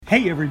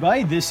Hey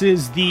everybody, this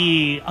is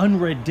the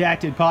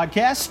Unredacted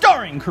Podcast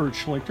starring Kurt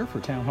Schlichter for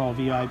Town Hall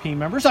VIP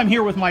members. I'm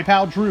here with my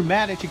pal Drew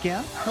Maddich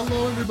again.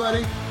 Hello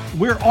everybody.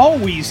 We're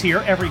always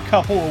here every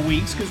couple of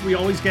weeks because we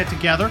always get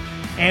together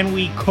and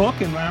we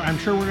cook, and I'm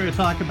sure we're going to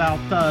talk about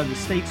the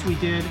steaks we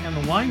did and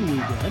the wine we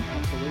did.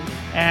 Absolutely.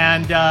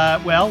 And,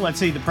 let's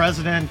see, the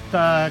president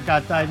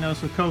got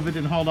diagnosed with COVID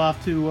and hauled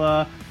off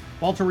to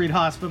Walter Reed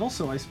Hospital,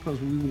 so I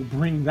suppose we will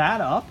bring that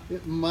up.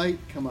 It might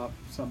come up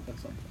at some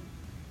point.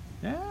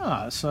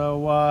 Yeah, so,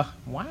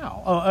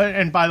 wow. Oh,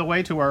 and by the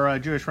way, to our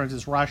Jewish friends,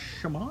 it's Rosh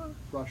Hashanah?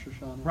 Rosh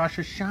Hashanah. Rosh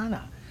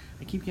Hashanah.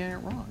 I keep getting it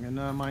wrong. And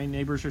my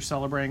neighbors are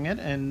celebrating it,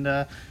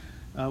 and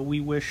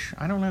we wish,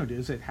 I don't know,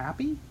 is it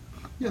happy?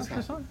 Yes,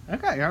 Rosh Hashanah?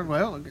 Okay,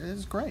 well,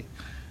 it's great.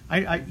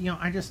 I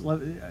just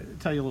love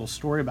tell you a little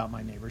story about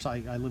my neighbors.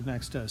 I live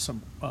next to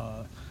some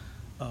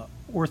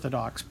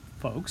Orthodox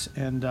folks,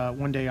 and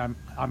one day I'm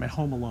at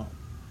home alone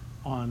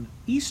on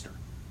Easter,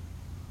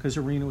 because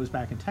Arena was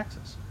back in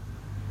Texas.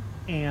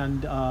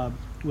 And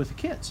with the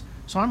kids.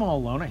 So I'm all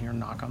alone. I hear a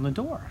knock on the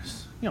door.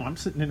 You know, I'm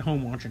sitting at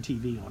home watching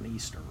TV on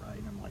Easter, right?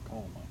 I'm like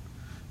all alone.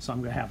 So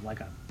I'm going to have like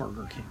a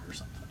Burger King or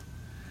something.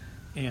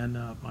 And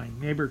my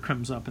neighbor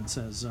comes up and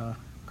says,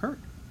 Kurt,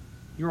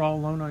 you're all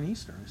alone on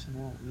Easter. I said,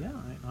 well, yeah,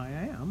 I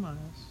am.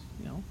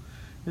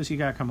 Because you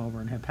got to come over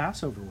and have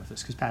Passover with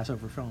us, because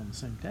Passover fell on the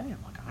same day.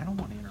 I'm like, I don't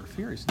want to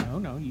interfere. He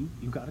said, no, you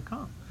got to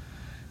come.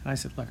 And I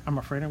said, look, I'm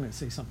afraid I'm going to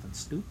say something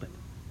stupid.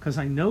 Because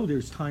I know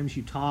there's times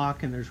you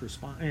talk and there's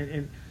response,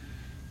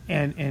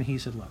 and he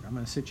said, look, I'm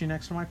going to sit you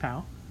next to my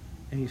pal,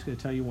 and he's going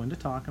to tell you when to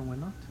talk and when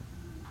not to.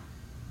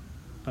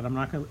 But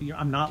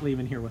I'm not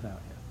leaving here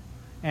without you.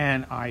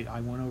 And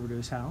I went over to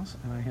his house,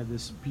 and I had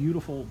this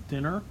beautiful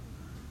dinner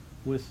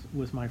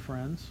with my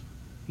friends,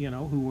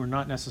 who were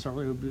not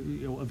necessarily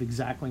of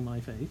exactly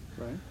my faith.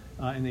 Right.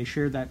 And they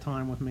shared that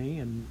time with me,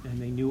 and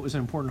they knew it was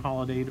an important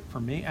holiday for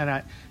me, and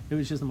it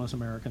was just the most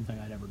American thing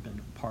I'd ever been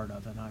a part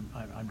of, and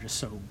I'm just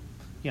so.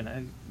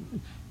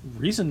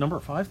 Reason number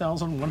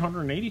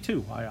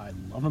 5,182. I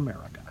love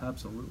America.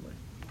 Absolutely.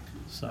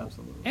 So,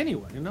 Absolutely.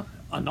 Anyway,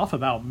 enough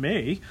about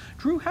me.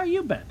 Drew, how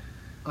you been?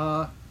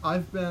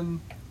 I've been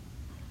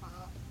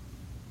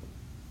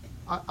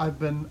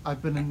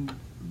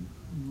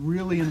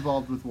really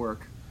involved with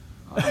work.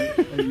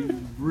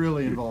 I'm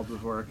really involved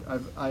with work.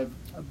 I've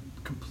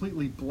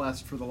completely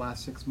blessed for the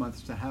last 6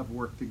 months to have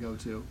work to go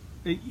to.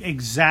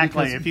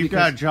 Exactly. If you've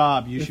got a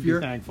job, you should be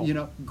thankful.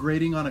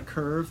 Grading on a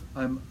curve,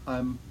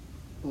 I'm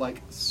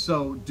like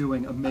so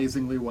doing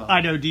amazingly well.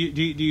 I know. Do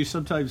you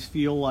sometimes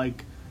feel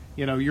like,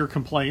 your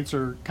complaints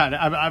are kind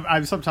of?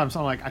 I'm sometimes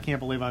like, I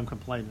can't believe I'm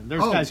complaining.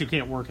 There's guys who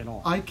can't work at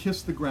all. I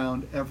kiss the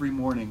ground every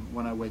morning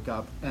when I wake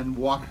up and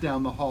walk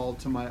down the hall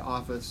to my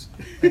office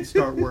and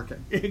start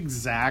working.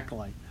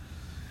 Exactly.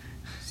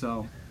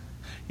 So,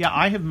 yeah,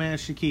 I have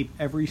managed to keep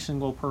every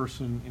single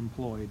person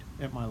employed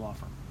at my law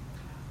firm.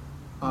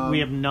 We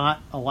have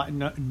not a lot.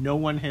 No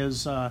one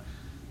has.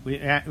 We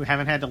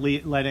haven't had to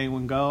let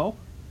anyone go.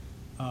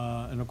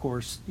 And of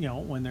course,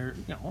 when they're,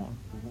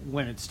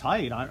 when it's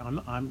tight,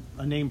 I'm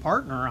a named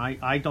partner.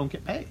 I don't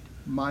get paid.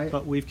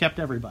 But we've kept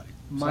everybody.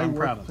 So my I'm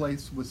proud of it.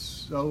 workplace was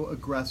so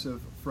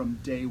aggressive from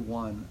day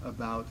one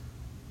about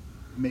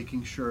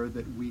making sure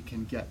that we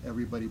can get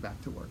everybody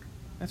back to work.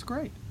 That's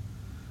great.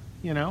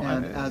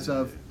 And as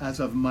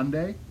of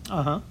Monday,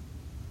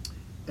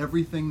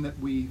 everything that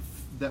we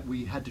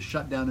had to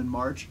shut down in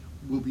March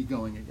will be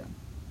going again.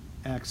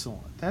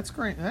 Excellent. That's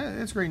great.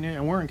 That's great news.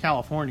 And we're in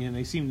California, and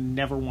they seem to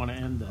never want to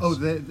end this. Oh,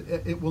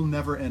 it will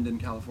never end in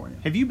California.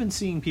 Have you been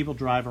seeing people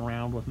drive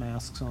around with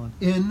masks on?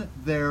 In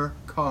their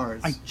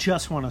cars. I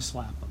just want to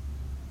slap them.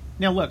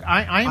 Now, look,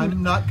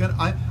 I'm not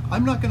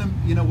gonna.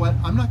 You know what?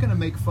 I'm not gonna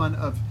make fun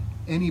of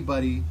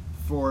anybody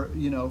for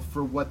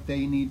what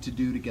they need to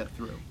do to get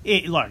through.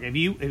 Look, if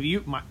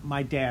you,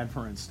 my dad,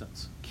 for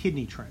instance,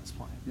 kidney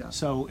transplant. Yeah.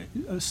 So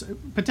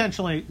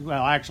potentially,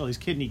 well, actually, his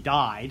kidney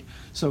died,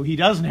 so he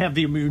doesn't have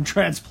the immune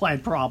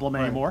transplant problem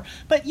anymore.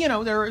 But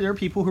there are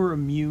people who are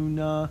immune,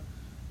 who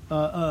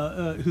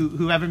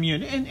have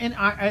immune,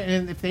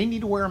 and if they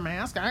need to wear a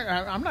mask,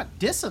 I'm not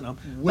dissing them.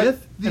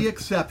 With the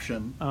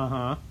exception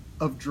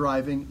of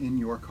driving in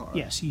your car.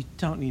 Yes, you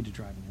don't need to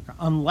drive in your car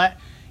unless.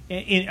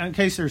 In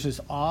case there's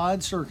this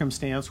odd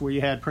circumstance where you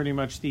had pretty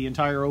much the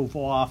entire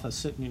Oval Office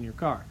sitting in your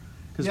car,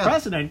 because the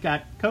president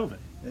got COVID.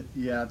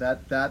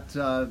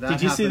 That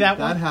Did you see that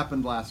one? That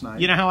happened last night.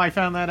 You know how I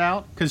found that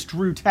out? Because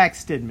Drew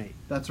texted me.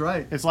 That's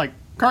right. It's like,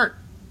 Kurt,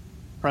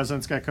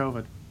 president's got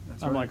COVID.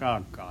 I'm right. like,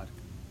 oh God,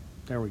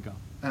 there we go.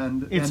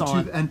 And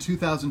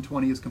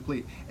 2020 is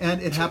complete,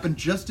 and it happened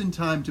just in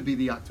time to be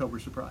the October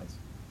surprise.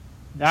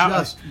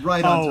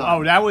 Right on time.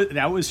 Oh,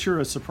 that was sure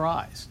a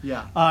surprise.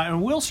 Yeah.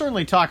 And we'll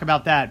certainly talk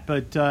about that.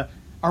 But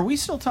are we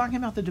still talking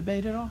about the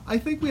debate at all? I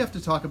think we have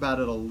to talk about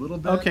it a little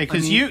bit. Okay,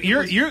 because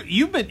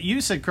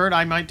you said, Kurt,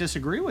 I might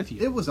disagree with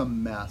you. It was a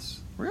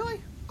mess.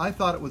 Really? I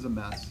thought it was a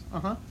mess.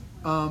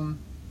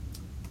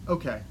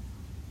 Okay,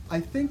 I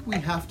think we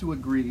have to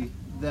agree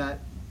that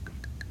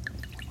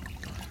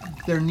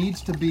there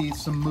needs to be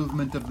some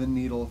movement of the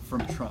needle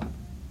from Trump.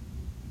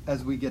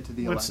 as we get to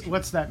the election.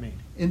 What's that mean?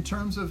 In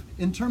terms of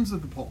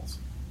the polls,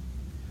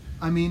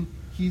 I mean,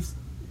 he's,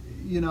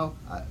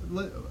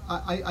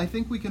 I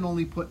think we can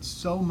only put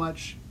so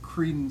much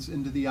credence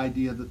into the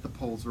idea that the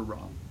polls are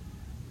wrong.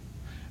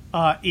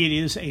 It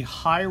is a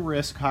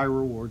high-risk,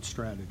 high-reward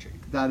strategy.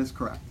 That is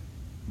correct.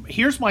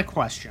 Here's my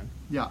question.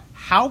 Yeah.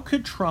 How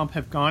could Trump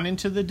have gone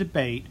into the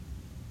debate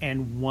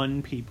and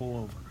won people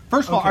over?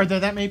 First of all, are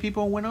there that many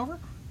people who win over?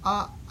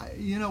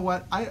 You know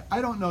what?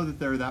 I don't know that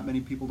there are that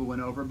many people to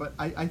win over, but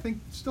I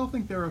still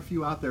think there are a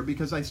few out there,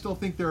 because I still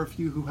think there are a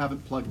few who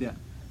haven't plugged in.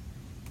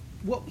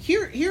 Well,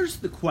 here's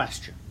the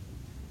question,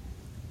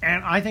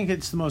 and I think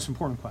it's the most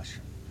important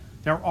question.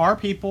 There are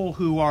people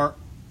who are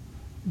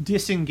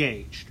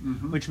disengaged,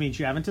 which means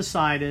you haven't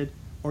decided,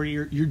 or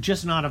you're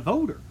just not a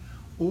voter,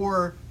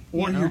 or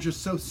you're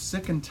just so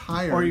sick and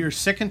tired, or you're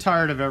sick and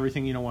tired of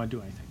everything, you don't want to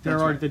do anything. There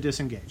are the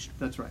disengaged.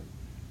 That's right.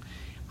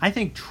 I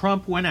think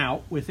Trump went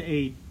out with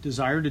a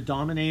desire to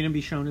dominate and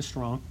be shown as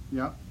strong.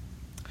 Yeah.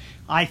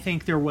 I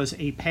think there was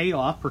a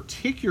payoff,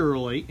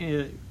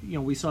 particularly,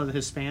 we saw the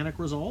Hispanic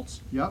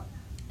results. Yep.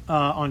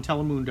 On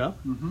Telemundo.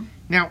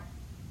 Now,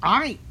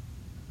 I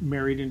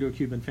married into a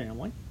Cuban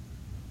family.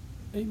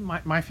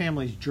 My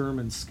family's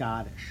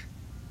German-Scottish.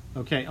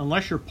 Okay,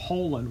 unless you're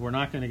Poland, we're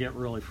not going to get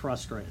really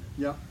frustrated.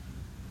 Yeah.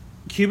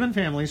 Cuban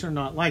families are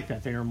not like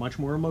that. They are much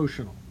more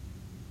emotional.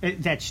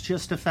 That's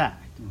just a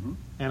fact.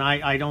 And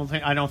I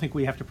don't think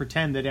we have to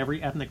pretend that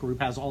every ethnic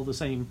group has all the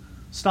same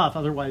stuff.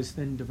 Otherwise,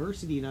 then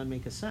diversity doesn't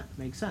make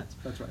sense.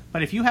 That's right.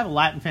 But if you have a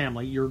Latin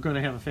family, you're going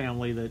to have a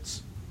family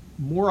that's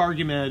more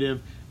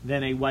argumentative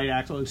than a white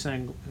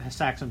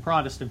Anglo-Saxon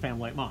Protestant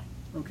family like mine.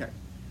 Okay,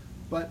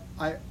 but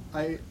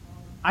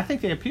I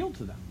think they appealed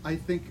to them. I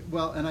think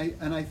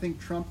I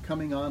think Trump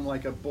coming on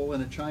like a bull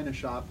in a china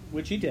shop,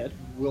 which he did,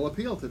 will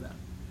appeal to them.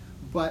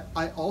 But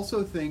I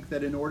also think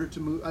that in order to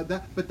move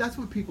but that's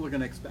what people are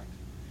going to expect.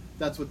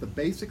 That's what the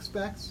base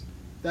expects.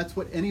 That's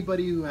what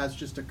anybody who has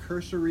just a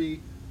cursory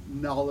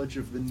knowledge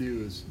of the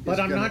news. But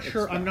I'm not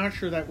sure. I'm not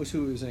sure that was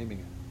who he was aiming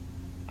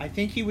at. I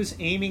think he was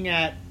aiming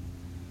at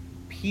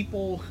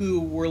people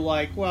who were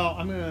like, "Well,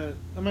 I'm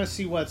gonna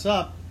see what's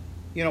up.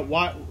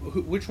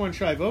 Which one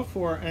should I vote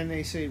for?" And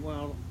they say,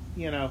 "Well,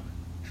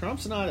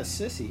 Trump's not a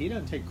sissy. He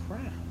doesn't take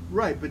crap."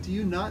 Right, but do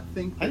you not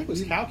think that I think it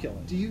was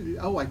calculated.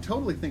 I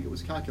totally think it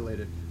was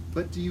calculated.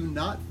 But do you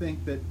not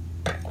think that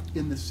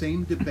in the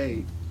same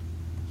debate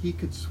he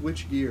could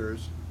switch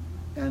gears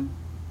and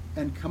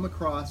come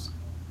across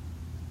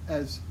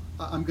as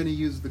I'm going to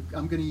use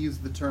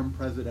the term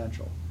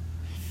presidential,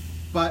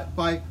 but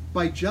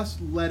by just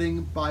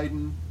letting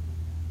Biden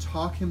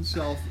talk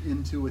himself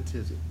into a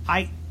tizzy?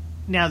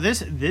 Now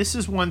this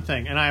is one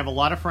thing, and I have a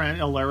lot of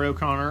friends. Larry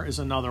O'Connor is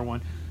another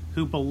one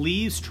who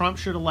believes Trump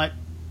should have let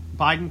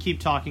Biden keep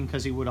talking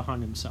because he would have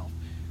hung himself.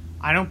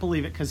 I don't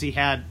believe it, because he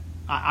had.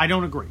 I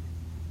don't agree.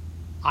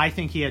 I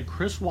think he had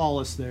Chris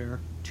Wallace there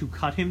to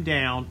cut him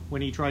down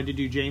when he tried to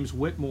do James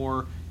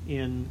Whitmore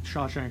in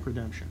Shawshank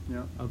Redemption.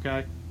 Yeah.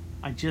 Okay?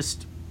 I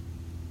just,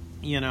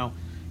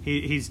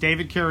 he's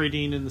David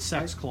Carradine in the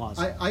sex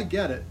closet. I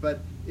get it, but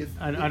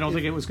I don't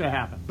think it was going to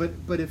happen.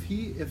 But if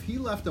he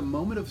left a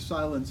moment of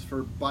silence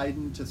for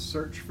Biden to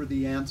search for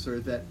the answer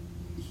that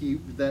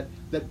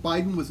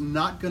Biden was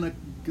not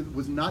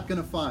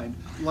gonna find,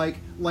 like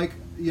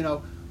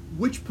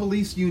which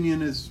police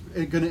union is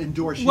going to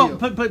endorse you? Well,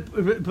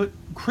 but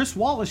Chris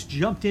Wallace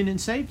jumped in and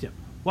saved him.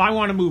 Well, I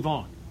want to move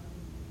on.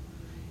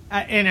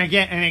 And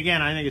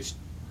again, I think it's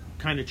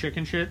kind of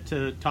chicken shit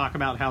to talk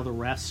about how the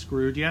refs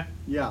screwed you.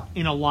 Yeah.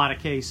 In a lot of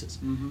cases.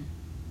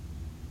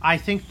 I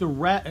think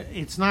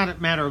it's not a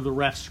matter of the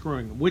ref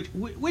screwing him,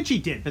 which he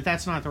did, but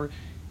that's not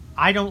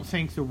I don't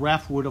think the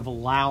ref would have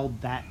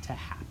allowed that to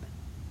happen.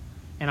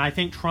 And I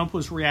think Trump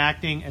was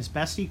reacting as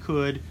best he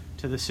could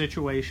to the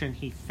situation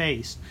he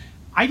faced.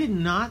 I did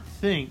not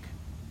think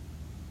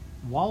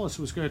Wallace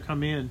was going to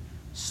come in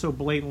so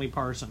blatantly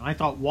partisan. I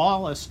thought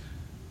Wallace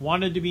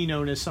wanted to be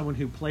known as someone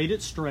who played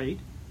it straight.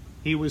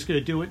 He was going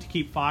to do it to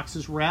keep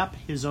Fox's rep,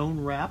 his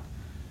own rep.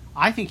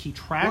 I think he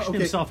trashed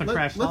himself and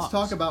trashed Fox. Let's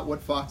talk about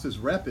what Fox's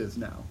rep is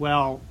now.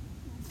 Well,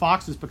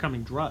 Fox is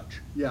becoming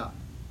Drudge. Yeah.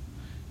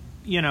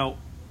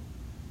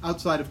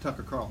 Outside of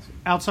Tucker Carlson.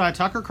 Outside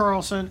Tucker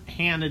Carlson,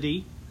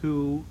 Hannity,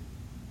 who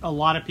a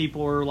lot of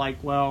people are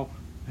like, well,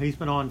 he's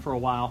been on for a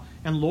while.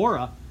 And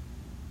Laura,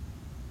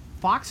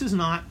 Fox is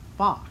not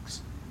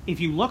Fox. If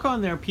you look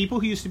on there, people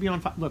who used to be on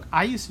Fox... Look,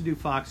 I used to do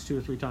Fox 2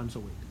 or 3 times a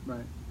week.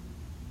 Right.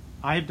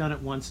 I have done it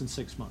once in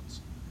 6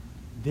 months.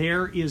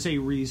 There is a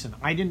reason.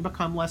 I didn't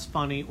become less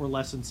funny or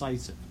less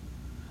incisive.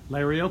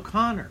 Larry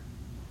O'Connor.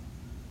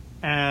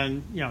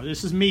 And,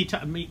 this is me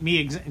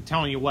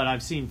telling you what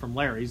I've seen from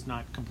Larry. He's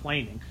not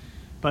complaining.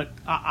 But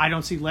I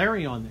don't see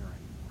Larry on there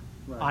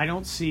anymore. Right. I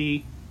don't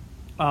see,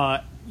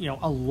 a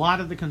lot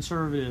of the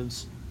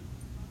conservatives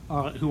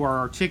who are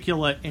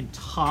articulate and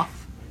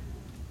tough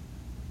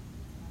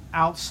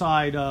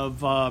outside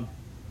of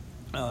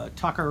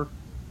Tucker.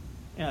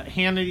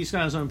 Hannity's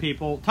got his own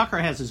people. Tucker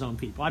has his own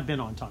people. I've been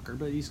on Tucker,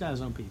 but he's got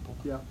his own people.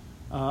 Yeah.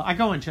 I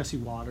go on Jesse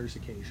Waters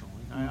occasionally.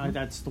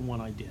 That's the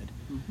one I did.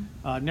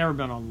 Mm-hmm. Never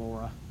been on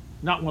Laura.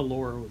 Not when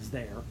Laura was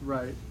there.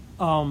 Right.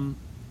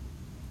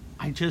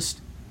 I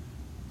just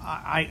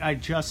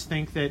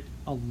think that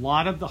a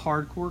lot of the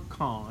hardcore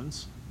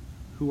cons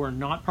who are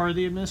not part of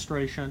the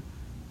administration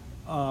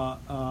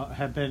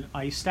have been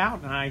iced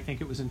out, and I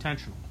think it was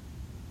intentional.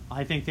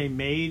 I think they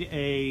made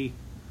a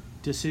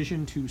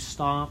decision to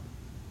stop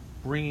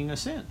bringing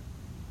us in.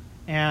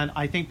 And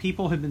I think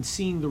people have been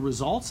seeing the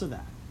results of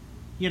that.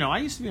 You know, I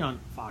used to be on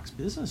Fox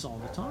Business all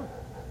the time.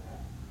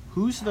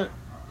 Who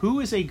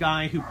is a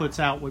guy who puts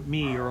out what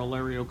me or a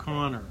Larry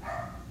O'Connor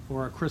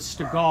or a Chris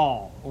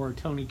Stegall or a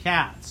Tony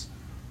Katz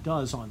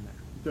does on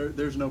there?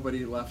 There's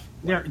nobody left.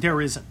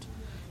 There isn't.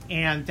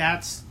 And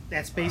that's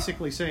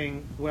basically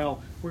saying,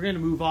 well, we're going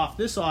to move off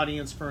this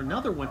audience for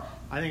another one.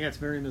 I think that's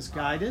very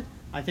misguided.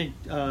 I think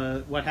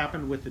what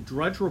happened with the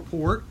Drudge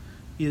Report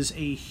is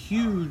a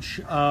huge,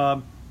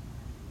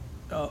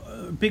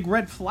 big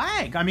red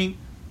flag. I mean,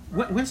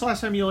 when's the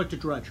last time you looked at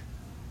Drudge?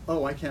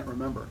 Oh, I can't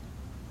remember.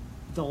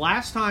 The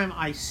last time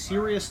I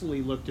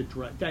seriously looked at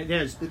Drudge,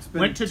 It's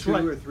been 2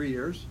 or 3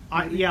 years.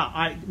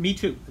 Me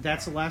too.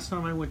 That's the last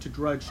time I went to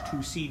Drudge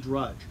to see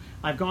Drudge.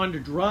 I've gone to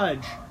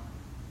Drudge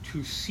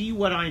to see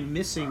what I'm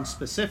missing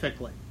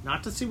specifically,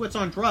 not to see what's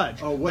on Drudge,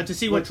 but to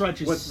see what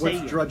Drudge is saying.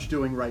 What's Drudge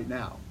doing right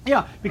now?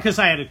 Yeah, because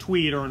I had a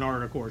tweet or an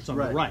article or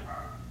something. Right.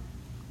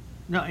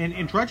 No,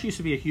 and Drudge used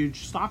to be a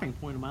huge stopping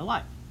point in my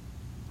life.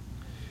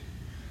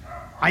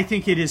 I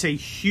think it is a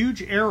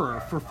huge error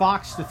for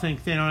Fox to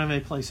think they don't have any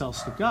place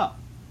else to go.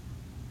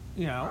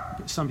 You know,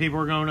 some people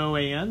are going to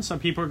OAN, some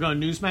people are going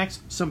to Newsmax,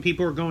 some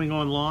people are going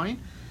online.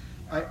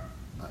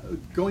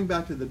 Going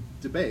back to the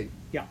debate,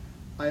 yeah,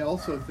 I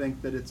also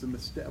think that it's a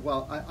mistake.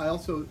 Well, I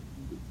also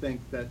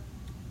think that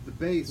the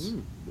base,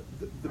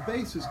 the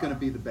base is going to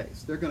be the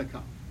base. They're going to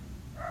come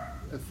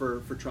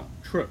for Trump.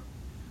 True.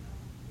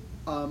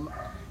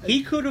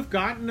 He could have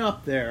gotten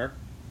up there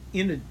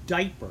in a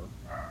diaper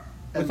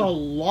with a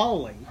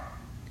lolly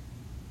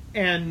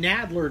and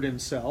Nadlered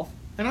himself,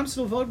 and I'm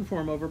still voting for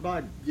him over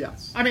Biden.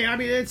 Yes. I mean,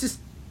 it's just,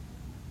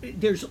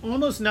 there's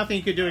almost nothing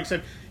you could do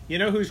except, you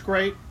know who's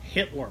great?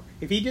 Hitler.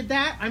 If he did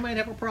that, I might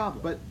have a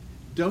problem. But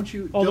don't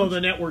you? Although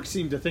the network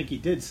seemed to think he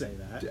did say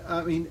that.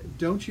 I mean,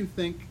 don't you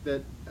think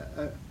that?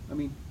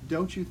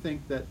 Don't you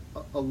think that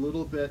a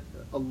little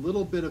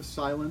bit of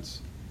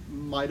silence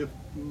might have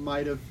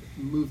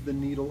moved the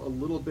needle a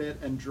little bit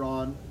and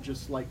drawn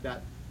just like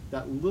that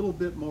little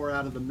bit more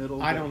out of the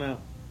middle? I don't know.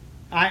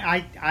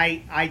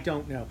 I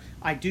don't know.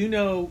 I do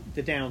know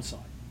the downside.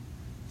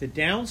 The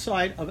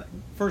downside of,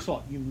 first of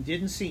all, you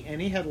didn't see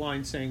any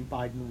headlines saying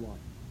Biden won.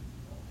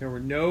 There were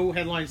no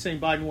headlines saying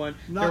Biden won.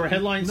 There were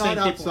headlines saying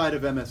outside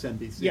of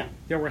MSNBC. Yeah,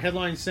 there were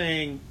headlines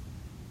saying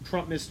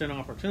Trump missed an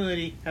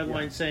opportunity.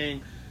 Headlines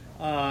saying,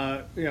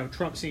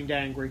 Trump seemed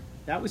angry.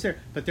 That was there,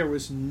 but there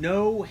was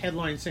no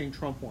headline saying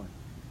Trump won.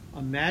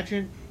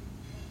 Imagine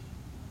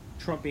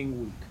Trump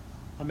being weak.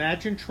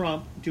 Imagine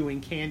Trump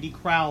doing Candy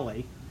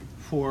Crowley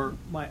for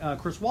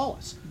Chris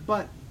Wallace.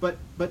 But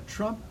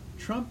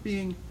Trump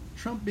being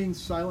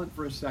silent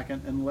for a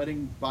second and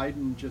letting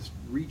Biden just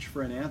reach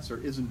for an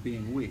answer isn't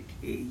being weak.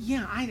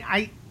 Yeah,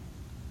 I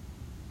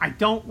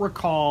don't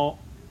recall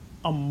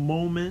a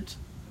moment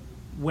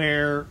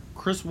where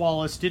Chris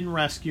Wallace didn't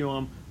rescue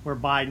him, where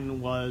Biden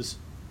was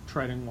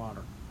treading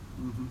water.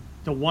 Mm-hmm.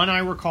 The one I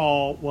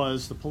recall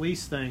was the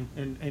police thing,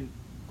 and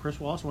Chris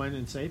Wallace went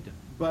and saved him.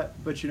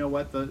 But you know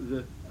what?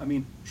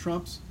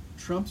 Trump's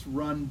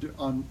run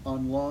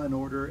on Law and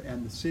Order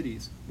and the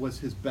cities was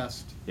his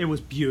best. It was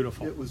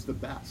beautiful. It was the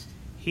best.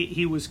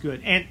 He was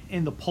good,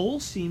 and the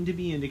polls seemed to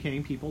be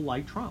indicating people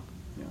like Trump.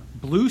 Yeah.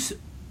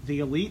 The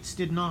elites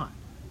did not,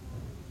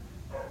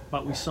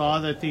 but we saw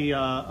that the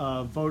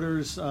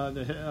voters,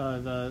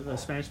 the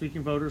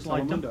Spanish-speaking voters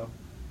liked him,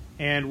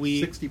 and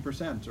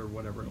 60% or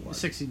whatever it was.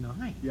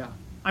 69. Yeah.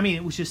 I mean,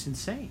 it was just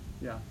insane.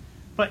 Yeah.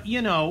 But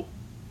and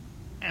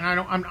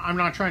I'm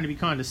not trying to be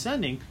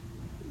condescending,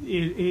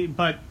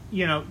 but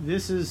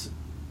this is,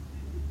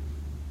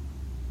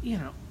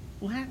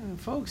 Latin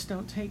folks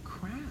don't take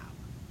crap,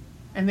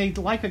 and they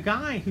like a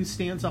guy who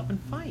stands up and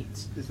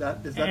fights. Is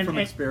that from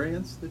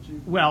experience that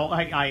you? Well,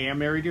 I am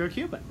married to a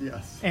Cuban.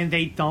 Yes. And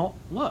they don't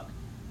look.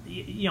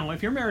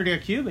 If you're married to a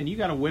Cuban, you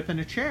got a whip and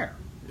a chair.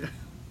 Yeah.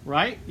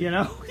 Right?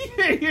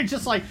 You're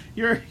just like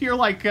you're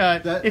like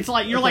it's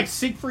like you're like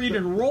Siegfried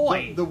and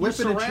Roy. The whip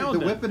and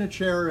a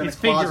chair in a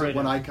closet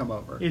when I come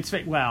over. It's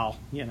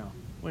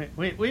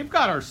we've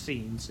got our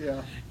scenes.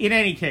 Yeah. In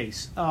any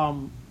case,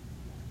 no,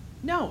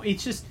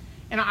 it's just,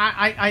 and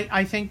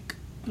I think,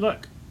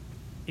 look,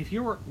 if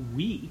you're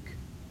weak,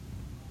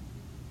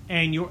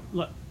 and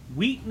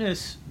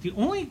weakness, the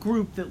only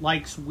group that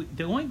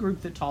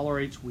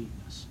tolerates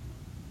weakness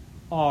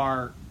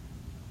are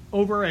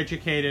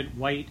overeducated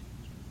white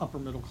upper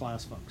middle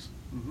class folks.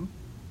 Mm-hmm.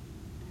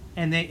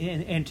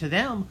 And to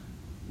them,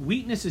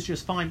 weakness is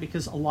just fine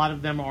because a lot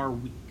of them are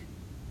weak.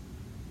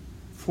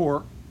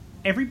 For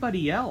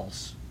everybody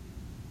else,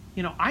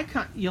 you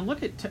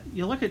look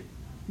at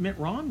Mitt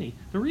Romney.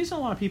 The reason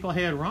a lot of people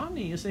hate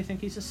Romney is they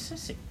think he's a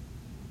sissy.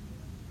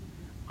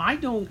 I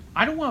don't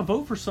want to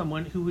vote for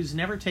someone who has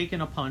never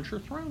taken a punch or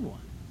thrown one.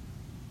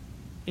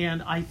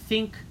 And I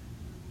think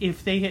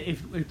if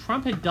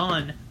Trump had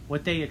done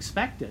what they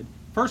expected,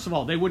 first of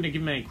all, they wouldn't have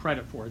given him any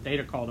credit for it. They'd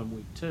have called him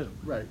weak too.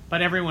 Right.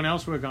 But everyone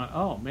else would have gone,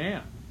 "Oh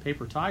man,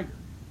 paper tiger."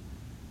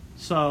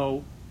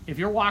 So if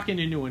you're walking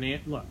into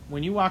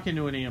when you walk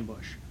into an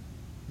ambush,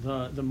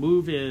 the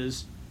move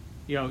is,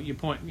 you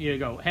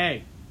go,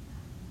 "Hey,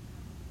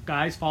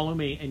 guys, follow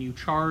me," and you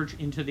charge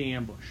into the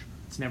ambush.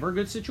 It's never a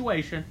good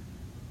situation.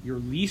 Your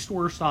least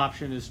worst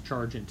option is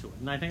charge into it,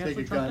 and I think that's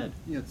what Trump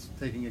did. It's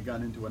taking a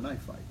gun into a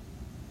knife fight,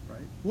 right?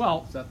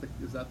 Well, is that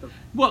the?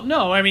 Well,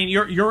 no. I mean,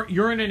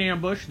 you're in an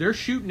ambush. They're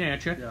shooting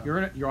at you.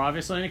 Yeah. You're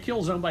obviously in a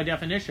kill zone by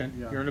definition.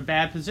 Yeah. You're in a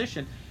bad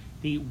position.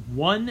 The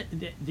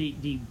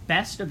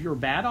best of your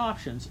bad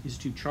options is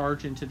to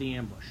charge into the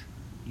ambush.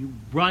 You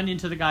run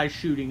into the guy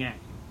shooting at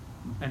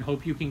you, and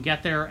hope you can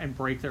get there and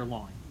break their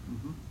line.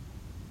 Mm-hmm.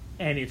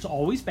 And it's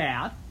always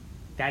bad.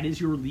 That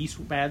is your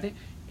least bad thing.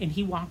 And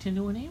he walked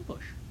into an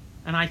ambush.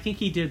 And I think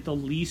he did the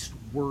least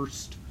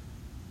worst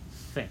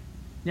thing.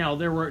 Now,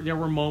 there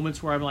were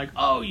moments where I'm like,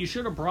 oh, you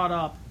should have brought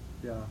up.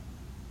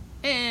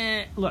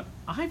 Yeah. Look,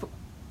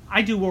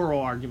 I do oral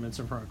arguments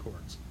in front of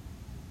courts.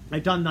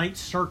 I've done Ninth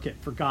Circuit,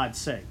 for God's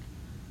sake.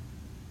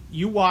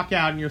 You walk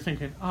out and you're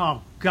thinking,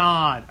 oh,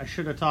 God, I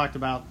should have talked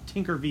about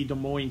Tinker v. Des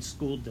Moines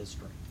School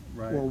District.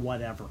 Right. Or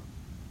whatever.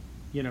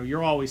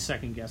 You're always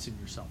second-guessing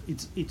yourself.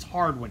 It's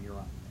hard when you're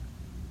up there.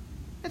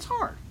 It's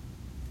hard.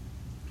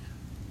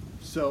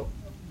 So,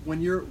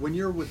 when you're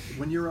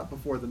up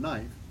before the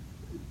knife,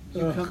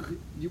 you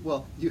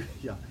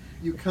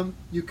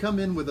come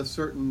in with a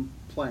certain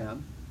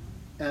plan,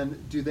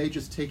 and do they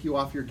just take you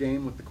off your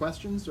game with the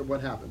questions, or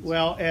what happens?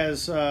 Well,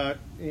 as I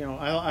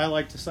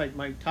like to cite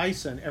Mike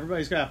Tyson.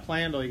 Everybody's got a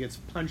plan until he gets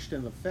punched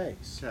in the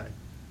face. Okay.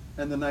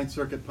 And the Ninth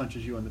Circuit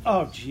punches you in the face.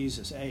 Oh,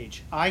 Jesus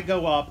H. I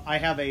go up. I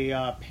have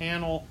a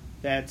panel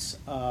that's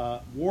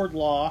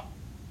Wardlaw,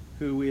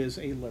 who is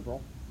a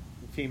liberal,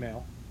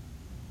 female.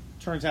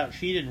 Turns out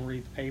she didn't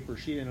read the paper.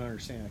 She didn't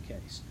understand the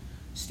case.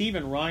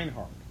 Stephen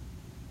Reinhardt,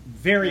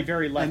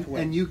 very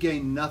left-wing. And you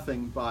gain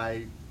nothing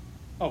by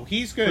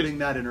he's good. Putting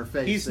that in her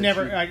face. He's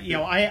never,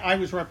 I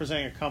was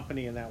representing a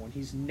company in that one.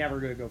 He's never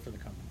going to go for the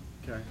company.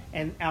 Okay.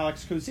 And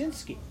Alex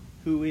Kozinski,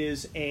 who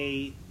is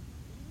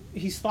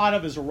he's thought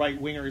of as a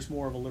right-winger. He's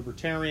more of a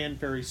libertarian,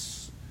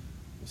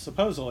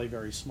 supposedly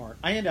very smart.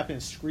 I end up in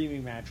a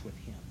screaming match with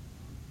him.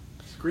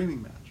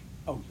 Screaming match?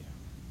 Oh,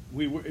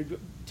 yeah.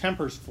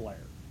 Tempers flared.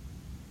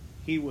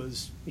 He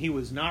was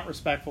not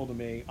respectful to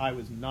me. I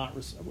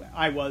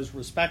was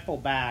respectful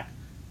back,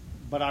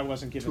 but I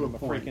wasn't giving him a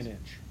freaking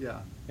inch.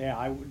 Yeah.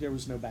 Yeah, there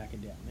was no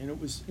backing down. And it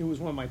was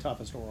one of my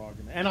toughest oral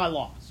arguments. And I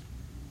lost.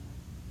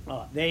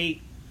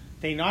 They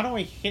not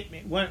only hit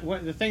me.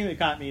 The thing that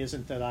got me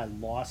isn't that I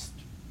lost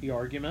the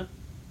argument,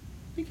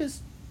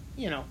 because,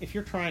 if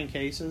you're trying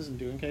cases and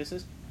doing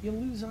cases, you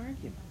lose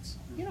arguments.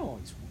 You don't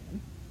always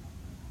win.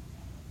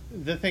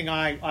 The thing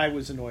I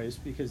was annoyed is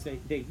because they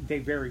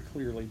very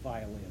clearly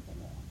violated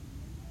the law.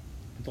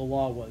 The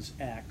law was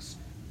X.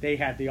 They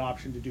had the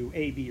option to do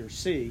A, B, or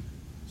C.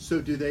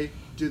 So do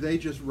they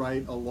just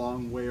write a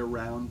long way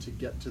around to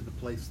get to the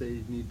place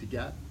they need to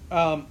get?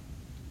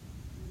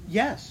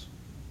 Yes.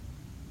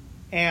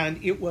 And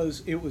it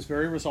was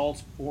very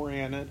results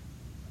oriented.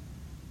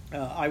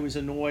 I was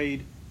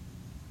annoyed.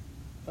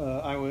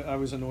 I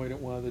was annoyed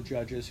at one of the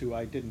judges who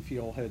I didn't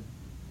feel had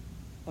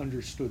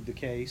understood the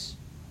case.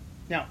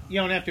 Now, you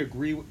don't have to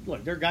agree with...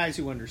 Look, there are guys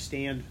who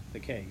understand the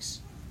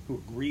case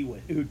who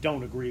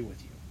don't agree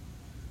with you.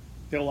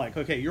 They're like,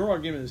 okay, your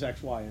argument is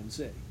X, Y, and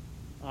Z.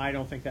 I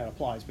don't think that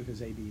applies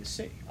because A, B is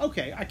C.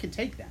 Okay, I can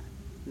take that.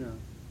 Yeah.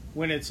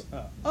 When it's,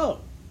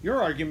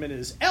 your argument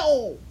is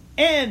L,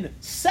 N,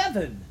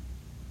 7.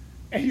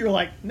 And you're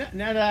like, no,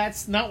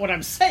 that's not what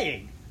I'm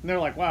saying. And they're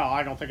like, well,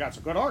 I don't think that's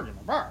a good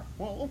argument. Well,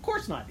 of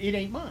course not. It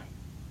ain't mine.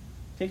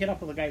 Take it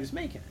up with the guy who's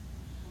making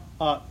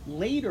it.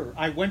 Later,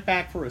 I went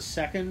back for a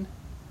second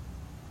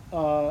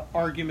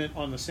argument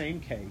on the same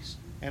case,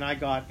 and I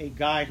got a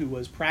guy who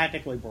was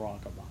practically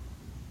Barack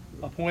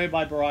Obama, appointed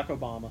by Barack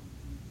Obama,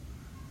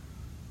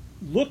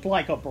 looked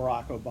like a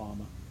Barack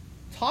Obama,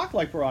 talked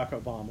like Barack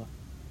Obama,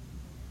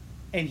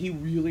 and he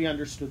really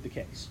understood the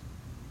case.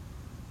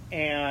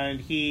 And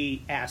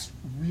he asked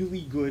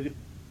really good,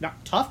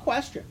 not tough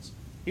questions.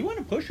 He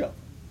wasn't a pushover.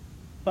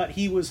 But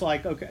he was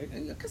like, okay,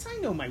 because I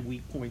know my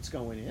weak points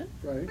going in.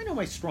 Right. I know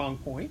my strong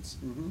points.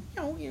 Mm-hmm.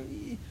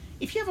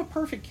 If you have a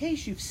perfect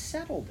case, you've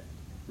settled it.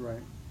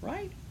 Right.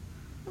 Right?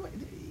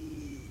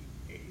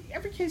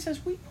 Every case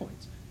has weak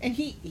points. And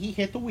he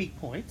hit the weak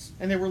points,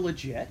 and they were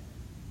legit.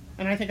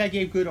 And I think I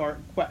gave good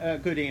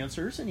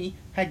answers, and he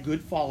had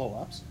good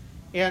follow-ups.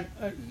 And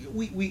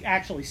we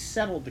actually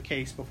settled the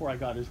case before I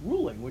got his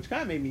ruling, which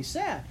kind of made me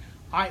sad.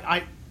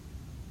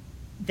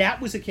 That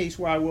was a case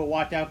where I would have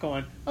walked out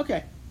going,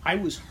 okay, I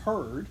was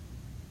heard,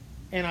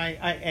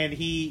 and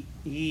he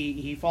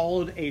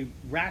followed a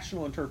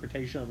rational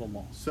interpretation of the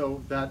law.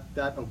 So that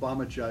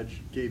Obama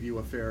judge gave you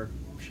a fair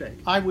shake.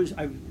 I was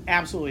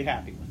absolutely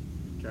happy with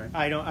it. Okay.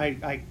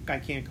 I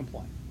can't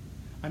complain.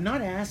 I'm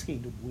not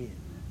asking to win.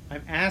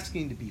 I'm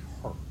asking to be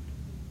heard.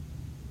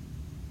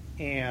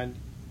 And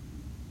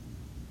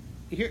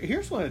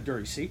here's one of the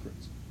dirty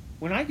secrets.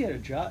 When I get a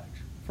judge,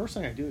 first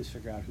thing I do is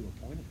figure out who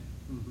appointed him.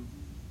 Mm-hmm.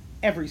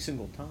 Every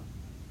single time.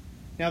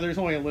 Now, there's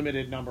only a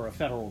limited number of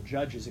federal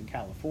judges in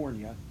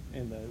California,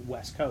 in the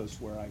West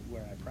Coast where I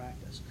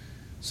practice.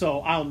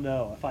 So I'll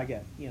know if I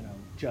get,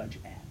 Judge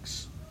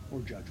X or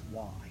Judge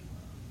Y.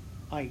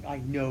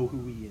 I know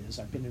who he is.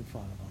 I've been in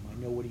front of him. I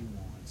know what he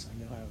wants. I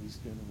know how he's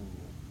going to rule,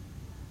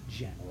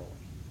 generally.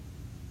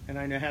 And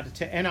I know how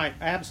to and I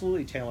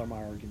absolutely tailor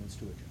my arguments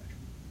to a judge.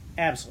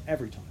 Absolutely,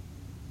 every time.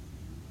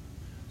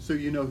 So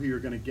you know who you're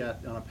going to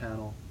get on a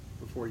panel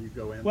before you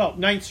go in? Well,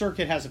 Ninth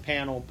Circuit has a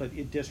panel,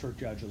 but district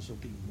judges will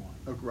be one.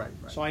 Oh, right.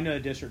 So I know the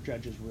district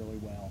judges really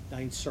well.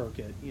 Ninth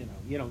Circuit, you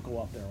don't go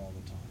up there all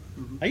the time.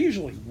 Mm-hmm. I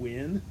usually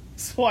win,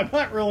 so I'm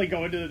not really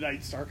going to the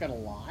Ninth Circuit a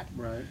lot.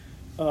 Right.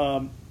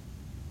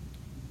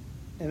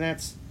 And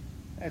that's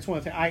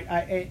one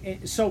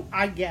thing. So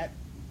I get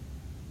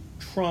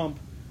Trump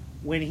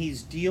when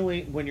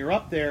when you're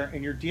up there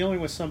and you're dealing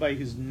with somebody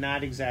who's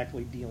not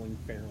exactly dealing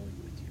fairly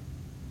with you,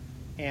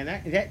 and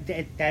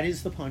that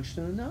is the punch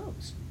to the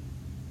nose.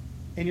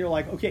 And you're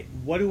like, okay,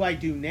 what do I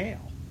do now?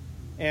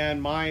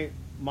 And my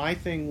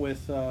thing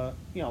with Rick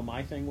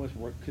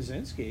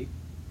Kaczynski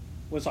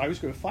was I was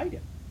going to fight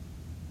him,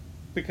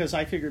 because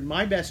I figured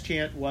my best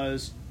chance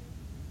was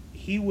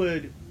he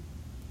would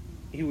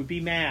be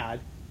mad,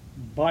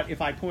 but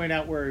if I point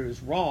out where he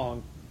was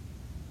wrong,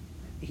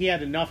 he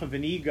had enough of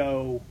an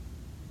ego.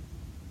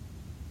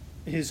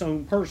 His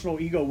own personal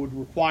ego would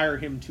require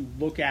him to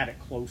look at it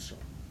closer,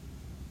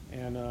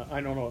 and I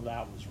don't know if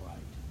that was right.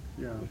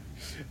 Yeah.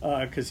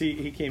 Because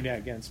he came down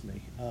against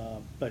me,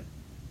 but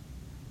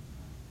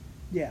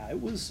yeah,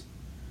 it was,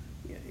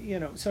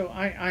 So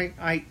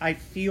I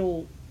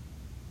feel,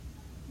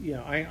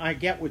 I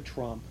get with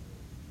Trump,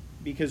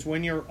 because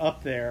when you're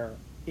up there,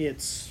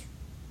 it's,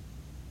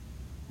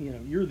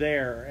 you're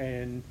there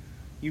and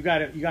you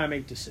got to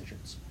make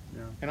decisions.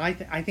 Yeah. And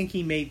I think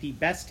he made the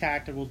best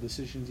tactical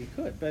decisions he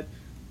could, but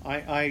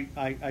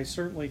I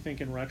certainly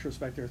think in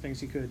retrospect there are things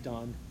he could have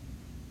done.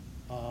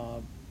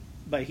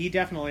 But he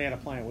definitely had a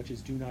plan, which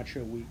is do not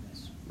show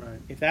weakness. Right.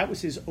 If that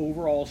was his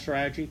overall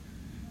strategy,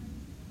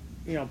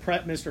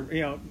 Don,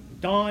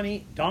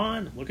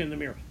 look in the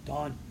mirror.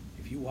 Don,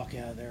 if you walk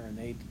out of there and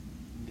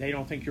they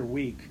don't think you're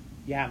weak,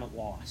 you haven't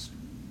lost.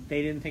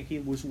 They didn't think he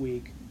was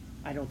weak.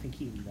 I don't think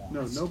he lost.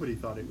 No, nobody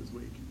thought he was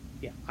weak.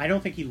 Yeah, I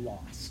don't think he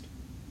lost.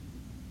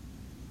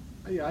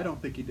 Yeah, I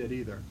don't think he did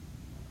either.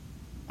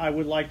 I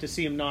would like to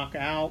see him knock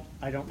out.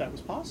 I don't think that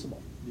was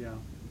possible. Yeah.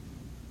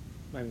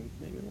 I mean,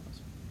 maybe it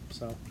was.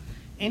 So,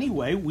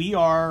 anyway, we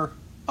are...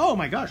 Oh,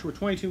 my gosh, we're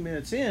 22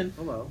 minutes in.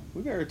 Hello.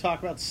 We better talk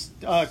about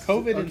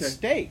COVID and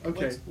steak.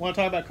 Okay. Want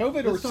to talk about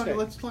COVID or steak?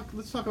 Let's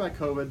talk about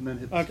COVID and then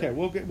hit the Okay,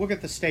 steak. we'll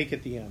get the steak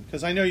at the end,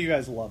 because I know you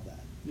guys love that.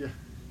 Yeah.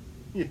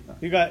 Yeah.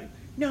 You got...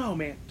 No,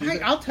 man.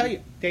 I'll tell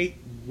you, they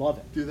love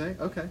it. Do they?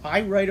 Okay.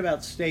 I write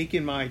about steak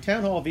in my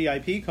Town Hall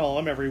VIP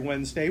column every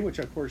Wednesday, which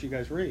of course you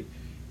guys read.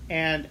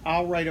 And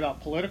I'll write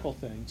about political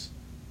things,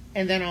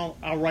 and then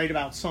I'll write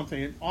about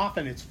something, and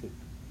often it's food.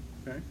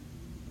 Okay.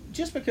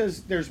 Just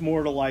because there's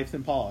more to life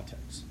than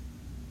politics.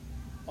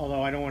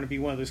 Although I don't want to be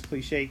one of those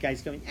cliche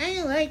guys going,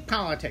 I like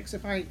politics.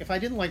 If I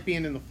didn't like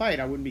being in the fight,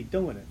 I wouldn't be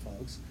doing it,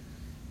 folks.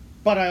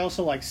 But I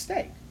also like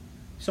steak.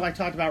 So I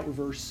talked about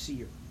reverse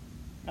sear.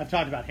 I've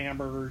talked about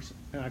hamburgers,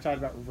 and I talked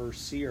about reverse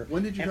sear.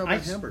 When did you talk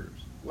about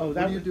hamburgers?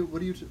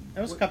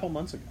 That was a couple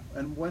months ago.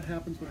 And what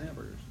happens with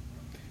hamburgers?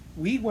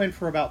 We went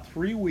for about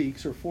 3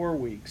 weeks or 4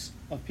 weeks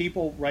of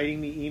people writing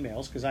me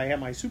emails, because I have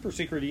my super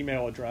secret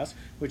email address,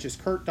 which is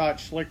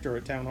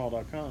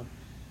kurt.schlichter@townhall.com.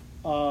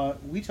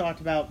 We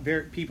talked about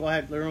people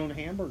had their own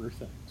hamburger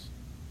things.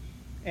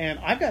 And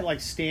I've got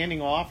like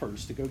standing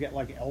offers to go get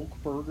like elk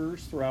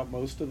burgers throughout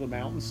most of the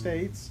mountain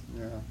states.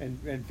 Yeah. And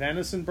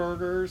venison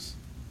burgers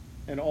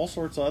and all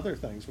sorts of other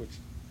things, which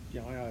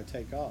I ought to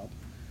take up.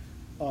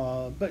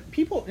 But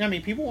people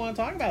want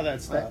to talk about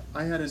that stuff.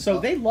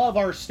 They love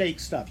our steak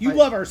stuff. You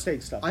love our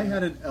steak stuff. I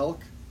had an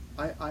elk.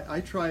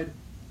 I tried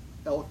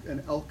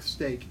an elk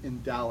steak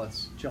in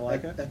Dallas. Did you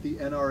like it? At the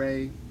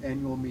NRA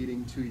annual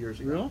meeting 2 years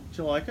ago. Really? Did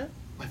you like it?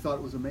 I thought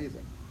it was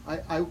amazing.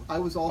 I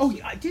was also...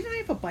 Oh, didn't I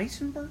have a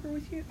bison burger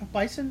with you? A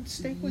bison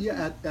steak with you?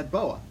 Yeah, at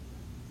BOA.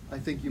 I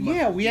think you must...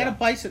 Yeah, we had a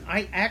bison.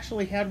 I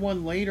actually had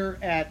one later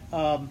at...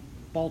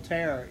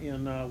 Voltaire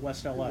in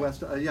West LA,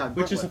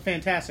 which is a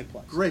fantastic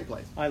place. Great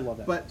place. I love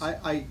that. But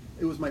place.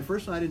 It was my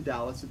first night in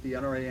Dallas at the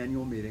NRA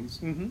annual meetings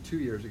 2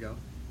 years ago.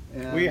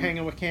 And were you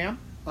hanging with Cam?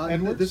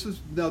 This was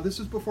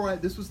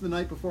the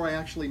night before I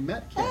actually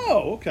met Cam.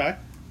 Oh, okay.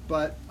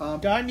 But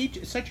did I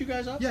set you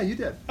guys up? Yeah, you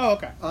did. Oh,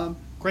 okay.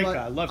 Great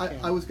guy. I love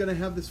Cam. I was going to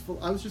have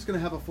I was just going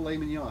to have a filet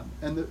mignon,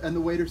 and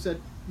the waiter said,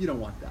 "You don't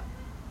want that."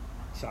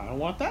 So I don't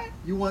want that.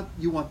 You want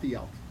the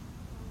elk.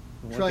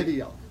 Try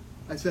the elk.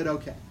 I said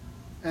okay.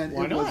 And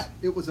why not?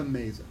 It was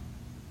amazing.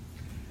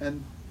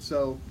 And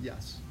so,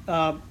 yes.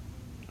 Oh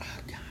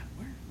God,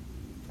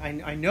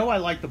 I know I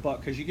like the buck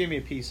because you gave me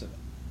a piece of it.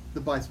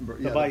 The bison. The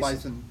Yeah,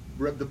 bison.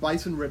 the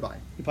bison ribeye.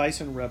 The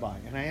bison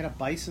ribeye, and I had a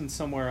bison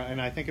somewhere,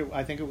 and I think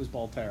it was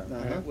Voltaire.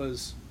 And it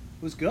was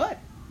good.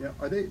 Yeah.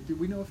 Are they? Do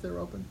we know if they're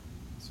open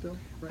still?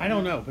 Right I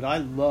don't now? know, but I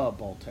love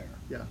Voltaire.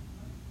 Yeah,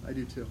 I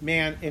do too.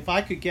 Man, if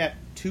I could get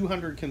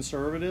 200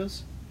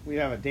 conservatives, we'd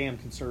have a damn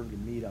conservative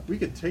meetup. We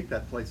could take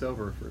that place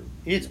over for.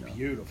 It's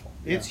beautiful.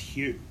 Yeah. It's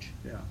huge.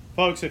 Yeah.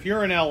 Folks, if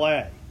you're in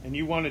LA and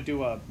you want to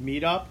do a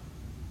meetup,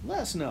 let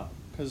us know,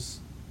 because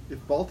If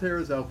Voltaire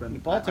is open,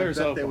 If Voltaire's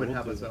I bet open, they would we'll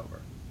have do us it. over.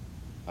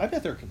 I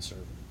bet they're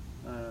conservative.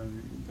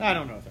 I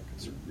don't know if they're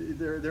conservative.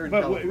 They're in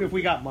But California. if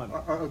we got money.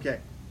 Okay.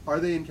 Are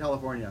they in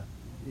California?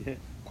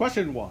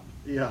 Question 1.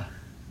 Yeah.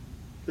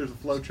 There's a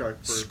flow chart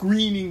for.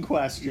 Screening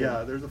question.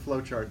 Yeah, there's a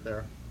flow chart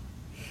there.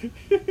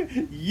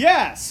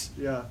 Yes!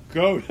 Yeah,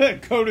 Go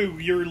to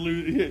your...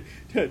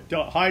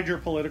 hide your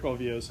political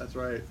views. that's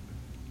right.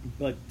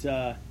 But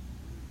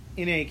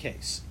in any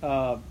case,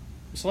 so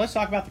let's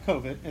talk about the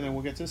COVID, and then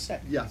we'll get to the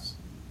steak. Yes.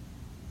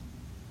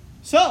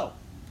 So,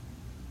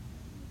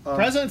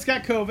 President's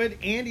got COVID,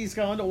 and he's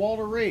gone to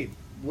Walter Reed.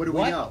 What do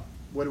we know?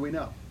 What do we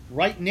know?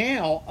 Right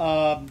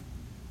now,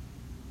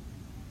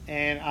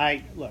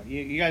 and look,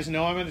 you guys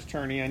know I'm an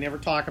attorney. I never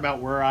talk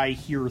about where I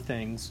hear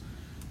things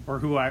or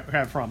who I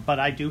have from, but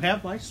I do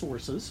have my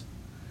sources,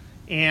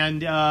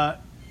 and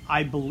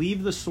I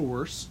believe the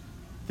source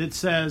that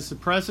says the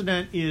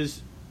president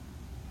is,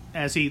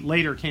 as he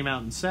later came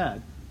out and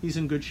said, he's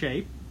in good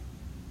shape.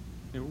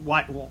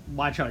 Watch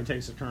how he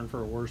takes a turn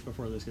for a worse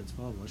before this gets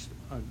published.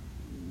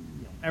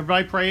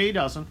 Everybody pray he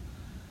doesn't.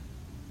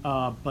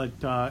 But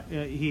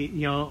he,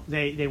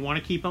 they want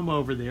to keep him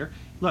over there.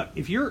 Look,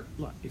 if you're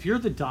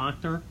the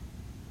doctor,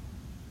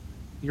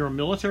 you're a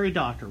military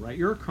doctor, right?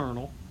 You're a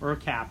colonel or a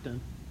captain,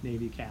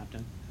 Navy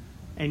captain,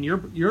 and you're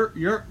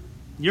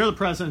the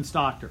president's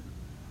doctor.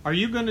 Are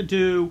you going to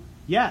do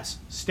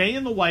stay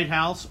in the White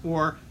House,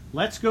 or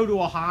let's go to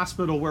a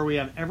hospital where we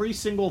have every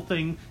single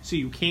thing so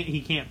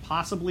he can't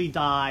possibly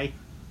die?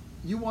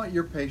 You want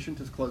your patient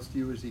as close to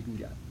you as he can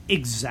get.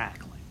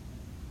 Exactly.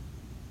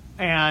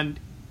 And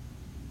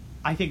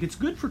I think it's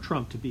good for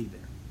Trump to be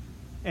there.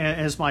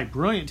 As my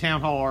brilliant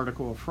town hall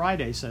article of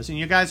Friday says, and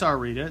you guys are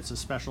read it, it's a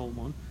special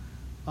one.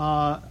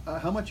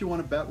 How much you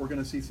want to bet we're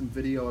going to see some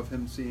video of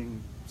him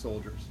seeing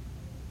soldiers?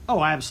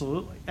 Oh,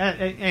 absolutely.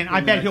 And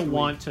I bet he'll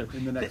want to.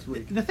 In the next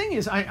week. The thing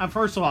is,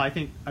 first of all, I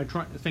think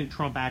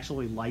Trump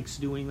actually likes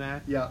doing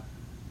that. Yeah.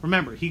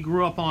 Remember, he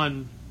grew up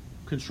on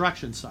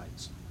construction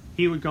sites.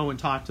 He would go and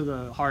talk to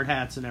the hard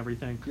hats and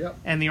everything. Yep.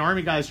 And the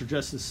Army guys are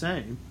just the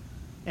same.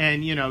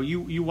 And,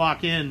 you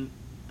walk in,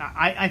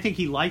 I think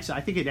he likes it.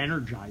 I think it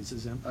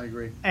energizes him. I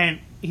agree. And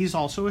he's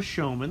also a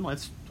showman.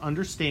 Let's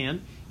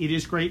understand. It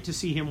is great to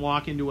see him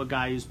walk into a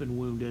guy who's been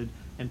wounded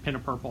and pin a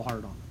Purple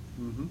Heart on him.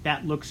 Mm-hmm.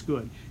 That looks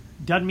good.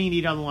 Doesn't mean he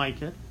doesn't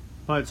like it,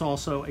 but it's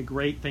also a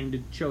great thing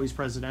to show he's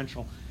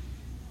presidential.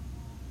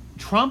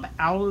 Trump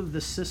out of the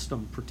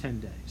system for 10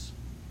 days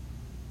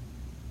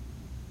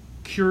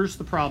cures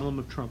the problem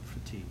of Trump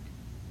fatigue.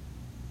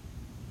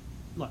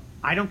 Look,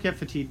 I don't get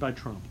fatigued by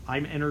Trump.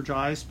 I'm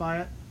energized by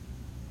it.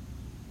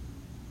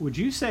 Would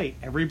you say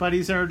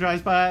everybody's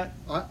energized by it?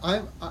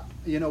 I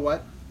you know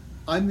what?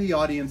 I'm the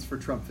audience for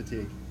Trump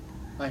fatigue.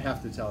 I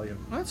have to tell you.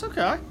 That's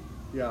okay.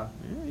 Yeah.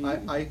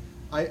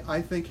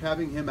 I think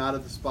having him out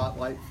of the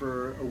spotlight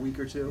for a week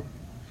or two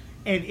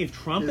and if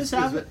Trump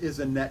is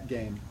a net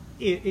gain.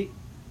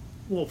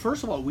 Well,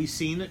 first of all, we've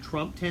seen that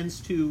Trump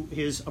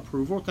his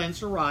approval tends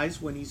to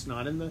rise when he's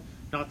not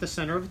the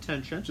center of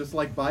attention. Just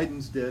like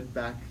Biden's did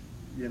back,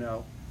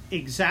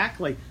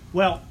 Exactly.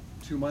 Well,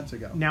 2 months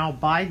ago. Now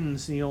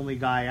Biden's the only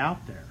guy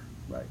out there.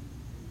 Right.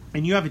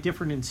 And you have a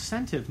different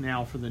incentive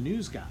now for the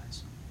news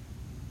guys.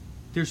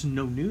 There's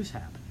no news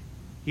happening.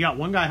 You got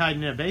one guy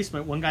hiding in a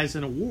basement, one guy's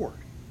in a ward.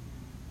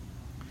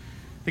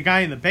 The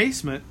guy in the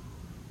basement,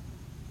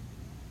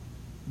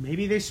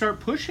 maybe they start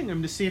pushing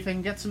him to see if they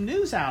can get some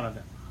news out of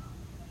him.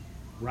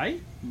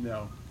 Right?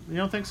 No. You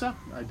don't think so?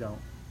 I don't.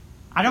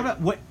 I don't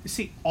know.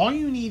 All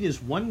you need is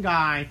one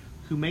guy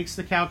who makes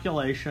the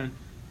calculation.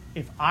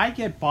 If I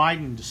get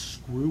Biden to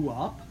screw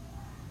up,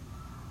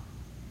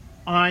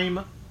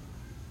 I'm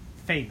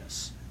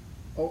famous.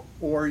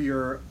 Or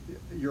you're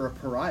a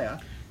pariah.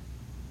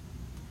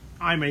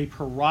 I'm a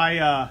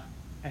pariah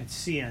at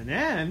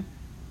CNN.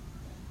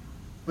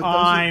 But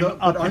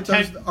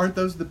aren't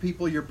those the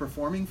people you're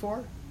performing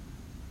for?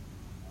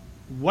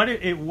 What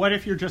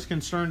if you're just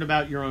concerned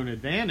about your own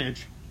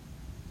advantage?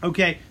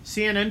 Okay,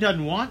 CNN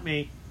doesn't want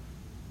me.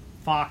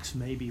 Fox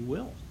maybe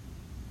will.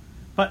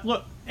 But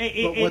look,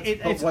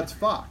 what's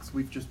Fox?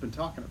 We've just been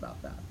talking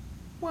about that.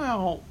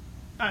 Well,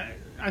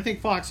 I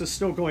think Fox is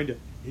still going to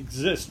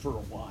exist for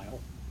a while.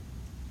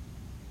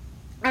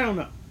 I don't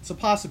know. It's a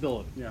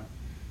possibility. Yeah.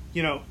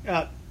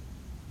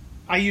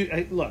 I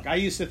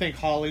used to think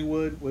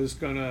Hollywood was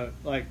going to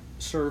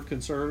serve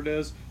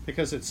conservatives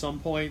because at some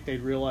point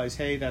they'd realize,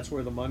 hey, that's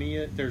where the money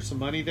is. There's some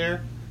money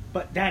there,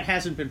 but that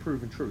hasn't been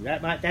proven true.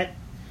 That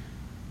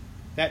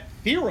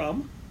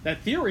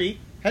theory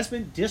has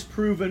been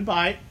disproven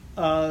by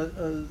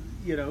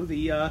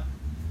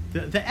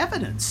the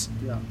evidence.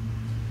 Yeah.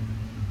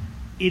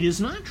 It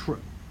is not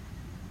true.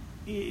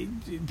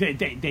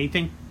 They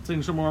think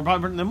things are more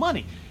important than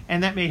money,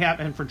 and that may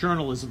happen for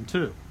journalism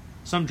too.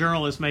 Some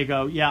journalists may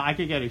go, "Yeah, I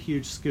could get a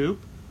huge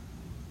scoop,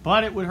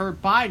 but it would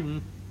hurt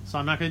Biden, so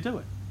I'm not going to do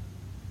it."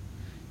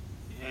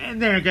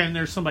 And then again,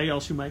 there's somebody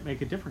else who might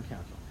make a different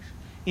calculation.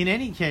 In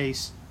any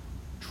case,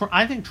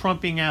 I think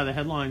Trump being out of the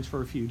headlines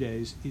for a few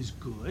days is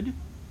good.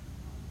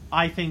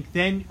 I think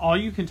then all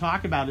you can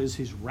talk about is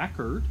his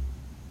record.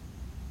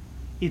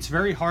 It's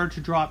very hard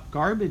to drop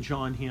garbage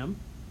on him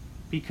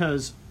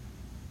because,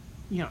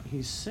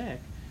 he's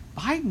sick.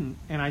 Biden,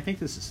 and I think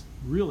this is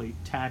really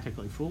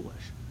tactically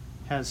foolish,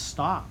 has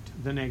stopped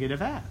the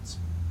negative ads.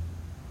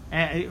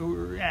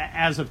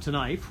 As of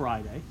tonight,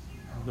 Friday,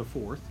 the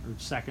 4th, or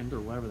 2nd, or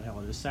whatever the hell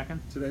it is, 2nd?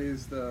 Today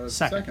is the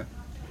 2nd.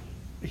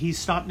 He's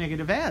stopped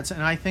negative ads,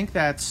 and I think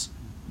that's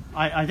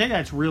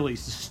really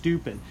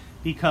stupid,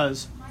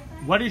 because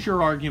what is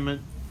your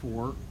argument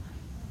for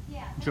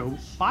Joe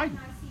Biden?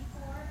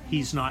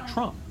 He's not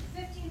Trump.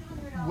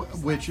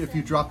 Which, if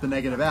you drop the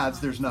negative ads,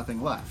 there's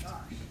nothing left.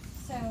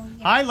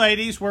 Hi,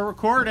 ladies, we're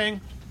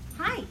recording.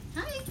 Hi.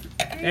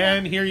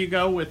 And here you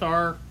go with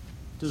our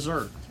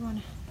dessert. Do you want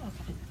to?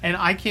 Okay. And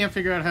I can't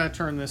figure out how to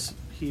turn this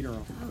heater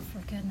off. Oh, for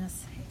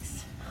goodness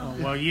sakes. Oh,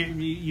 well,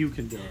 you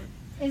can do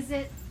it. Is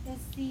the...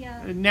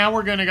 Now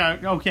we're going to go...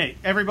 Okay,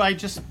 everybody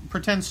just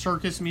pretend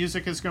circus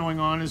music is going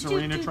on as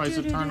Arena tries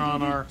to turn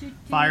on our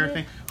fire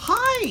thing.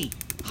 Hi!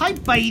 Hi,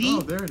 Bitey!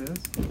 Oh, there it is.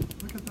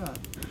 Look at that.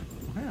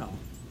 Wow,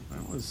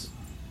 that was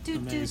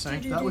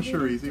amazing. That was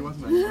sure easy,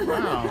 wasn't it?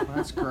 Wow,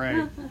 that's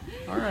great.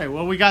 All right,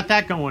 well, we got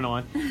that going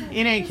on. In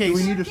any case...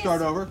 Do we need to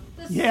start over?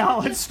 Yeah,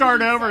 let's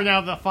start over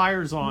now the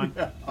fire's on.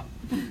 Yeah.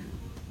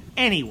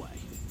 Anyway,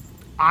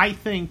 I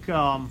think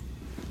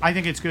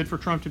it's good for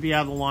Trump to be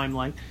out of the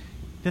limelight.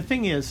 The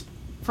thing is,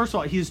 first of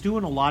all, he's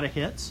doing a lot of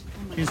hits.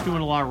 He's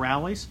doing a lot of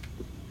rallies.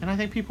 And I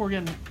think people are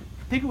getting...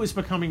 I think it was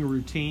becoming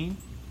routine.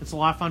 It's a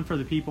lot of fun for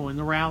the people in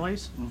the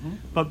rallies. Mm-hmm.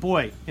 But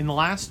boy, in the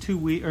last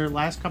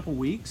couple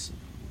weeks,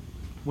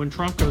 when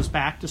Trump goes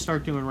back to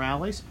start doing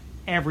rallies,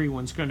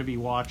 everyone's going to be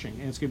watching,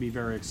 and it's going to be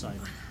very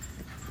exciting.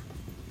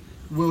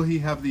 Will he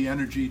have the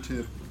energy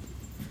to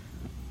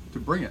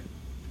bring it?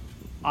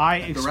 I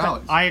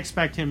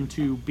expect him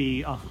to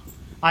be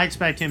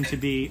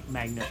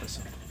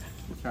magnificent.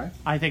 Okay.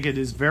 I think it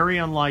is very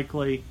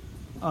unlikely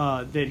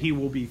that he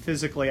will be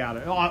physically out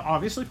of it.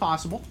 Obviously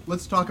possible.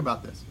 Let's talk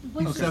about this.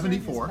 He's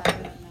 74.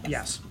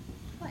 Yes.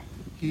 What?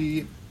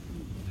 He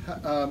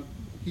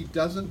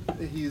doesn't.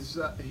 He's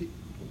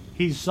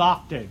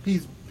Zoftig.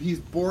 He's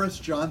Boris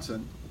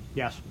Johnson.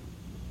 Yes.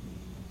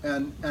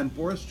 And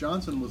Boris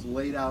Johnson was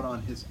laid out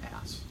on his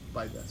ass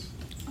by this.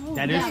 Oh,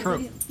 that is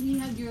true. He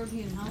had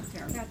European health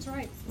care. That's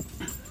right.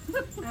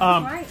 That's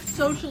right.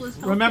 Socialist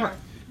health Remember, care.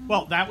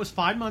 well, that was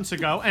 5 months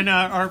ago, and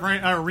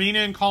our Rena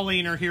and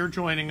Colleen are here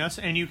joining us,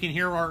 and you can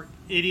hear our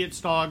idiots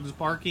dogs,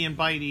 Barky and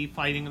Bitey,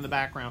 fighting in the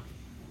background.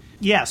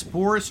 Yes,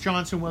 Boris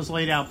Johnson was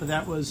laid out, but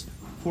that was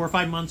 4 or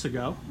 5 months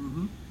ago.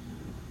 Mm-hmm.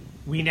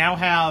 We now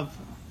have,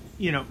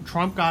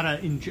 Trump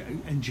got he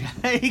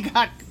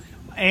got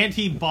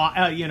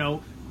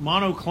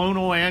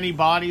monoclonal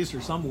antibodies or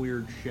some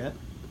weird shit.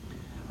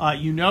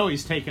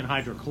 He's taking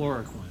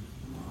hydrochloroquine.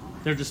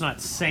 They're just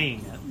not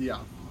saying it. Yeah.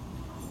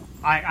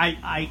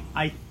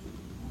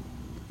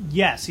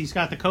 Yes, he's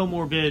got the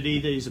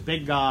comorbidity that he's a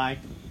big guy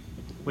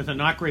with a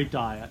not great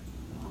diet,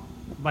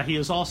 but he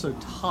is also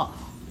tough.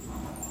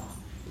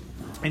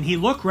 And he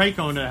looked great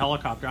going to a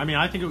helicopter. I mean,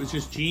 I think it was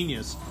just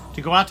genius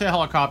to go out to a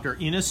helicopter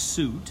in a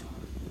suit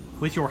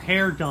with your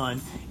hair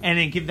done and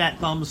then give that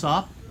thumbs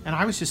up. And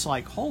I was just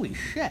like, holy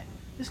shit,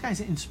 this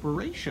guy's an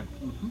inspiration.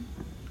 Mm-hmm.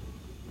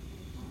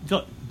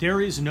 Look,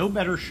 there is no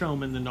better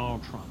showman than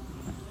Donald Trump.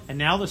 And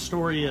now the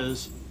story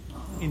is,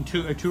 in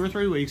 2 or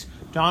 3 weeks,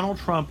 Donald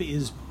Trump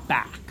is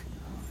back.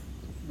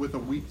 With a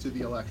week to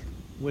the election.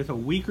 With a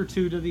week or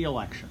two to the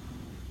election.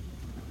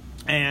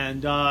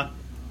 And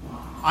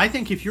I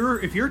think if you're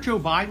Joe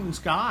Biden's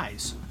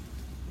guys,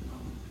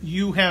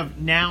 you have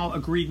now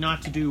agreed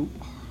not to do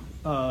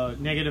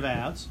negative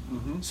ads.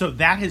 Mm-hmm. So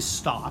that has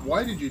stopped.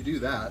 Why did you do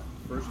that,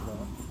 first of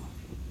all?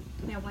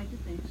 Yeah, why did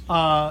they?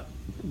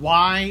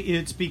 Why?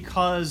 It's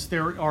because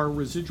there are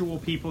residual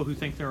people who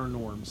think there are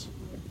norms.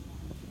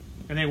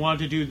 And they wanted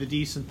to do the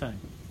decent thing.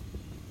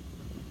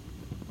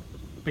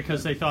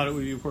 Because they thought it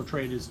would be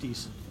portrayed as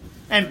decent.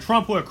 And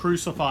Trump would have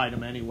crucified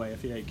him anyway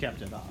if he had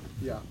kept it up.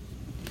 Yeah.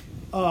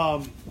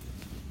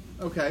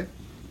 Okay.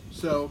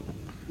 So,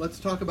 let's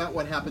talk about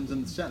what happens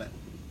in the Senate.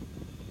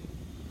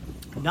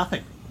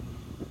 Nothing.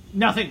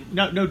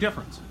 No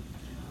difference.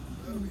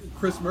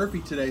 Chris Murphy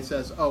today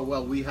says, oh,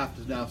 well, we have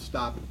to now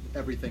stop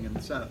everything in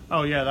the Senate.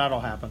 Oh, yeah, that'll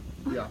happen.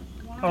 Yeah.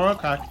 Oh,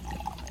 okay.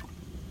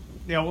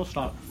 Yeah, we'll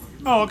stop.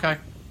 Oh, okay.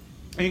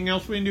 Anything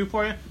else we can do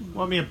for you?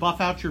 Want me to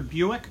buff out your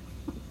Buick?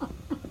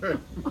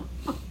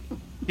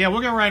 Yeah,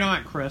 we'll get right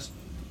on it, Chris.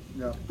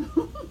 Yeah.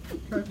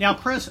 Okay. Now,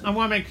 Chris, I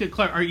want to make it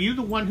clear. Are you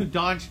the one who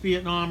dodged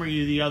Vietnam, or are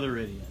you the other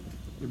idiot?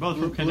 You're both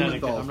from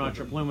Connecticut. Blumenthal's I'm not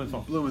sure.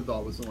 Blumenthal.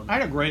 Blumenthal was the one. I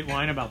had a great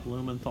line about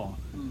Blumenthal,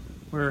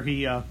 where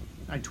he, I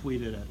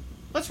tweeted it.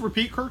 Let's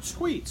repeat Kurt's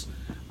tweets.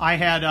 I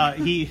had,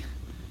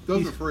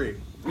 Those are free.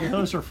 Yeah,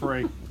 those are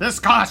free. This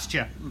cost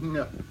you.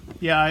 Yeah.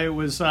 Yeah, it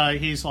was,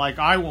 he's like,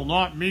 I will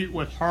not meet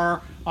with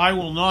her. I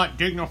will not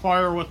dignify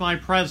her with my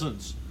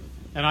presence.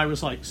 And I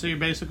was like, so you're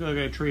basically going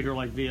to treat her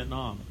like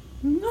Vietnam.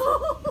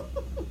 No.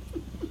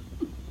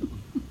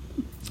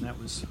 That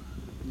was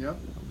Yep.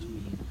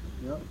 mean.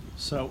 Yep.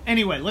 So,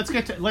 anyway,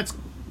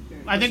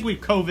 I think we've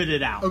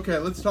COVIDed out. Okay,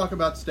 let's talk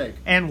about steak.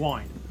 And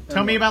wine.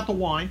 Tell me wine. about the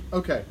wine.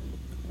 Okay.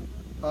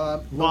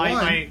 The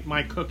Wine,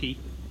 my cookie.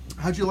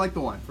 How'd you like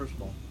the wine, first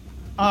of all?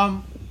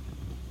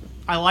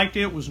 I liked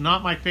it. It was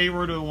not my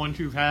favorite of the ones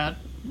you've had.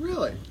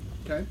 Really?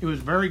 Okay. It was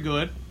very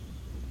good.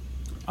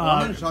 Well,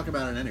 I'm going to talk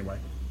about it anyway.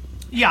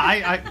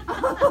 Yeah,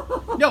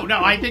 no,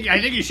 I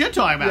think you should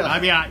talk about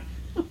it. Yeah. I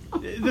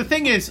mean, the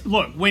thing is,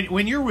 look,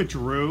 when you're with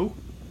Drew,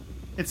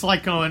 it's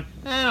like going,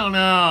 I don't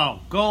know,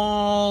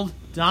 gold,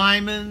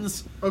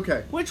 diamonds.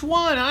 Okay. Which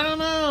one? I don't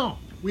know.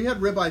 We had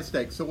ribeye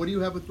steaks. So what do you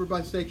have with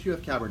ribeye steaks? You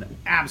have Cabernet.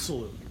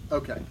 Absolutely.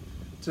 Okay.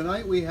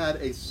 Tonight we had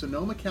a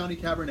Sonoma County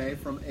Cabernet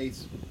from a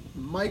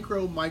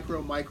micro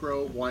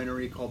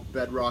winery called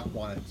Bedrock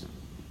Wines.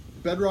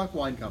 Bedrock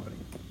Wine Company.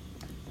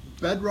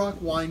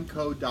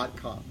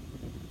 BedrockWineCo.com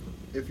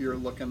if you're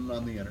looking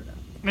on the internet.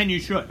 And you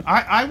should.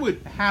 I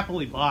would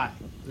happily buy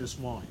this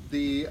wine.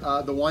 The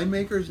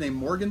winemaker is named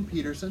Morgan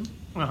Peterson.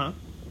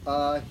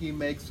 Uh-huh. He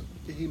makes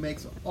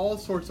all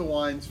sorts of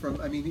wines from.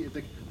 I mean,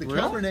 the Really?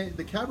 Cabernet.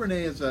 The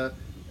Cabernet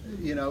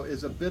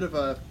is a bit of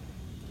a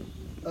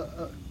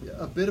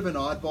bit of an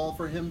oddball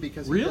for him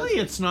because he Really?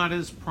 does- It's not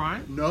his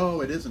prime?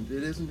 no, it isn't.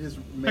 It isn't his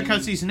main,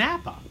 Because he's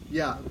Napa.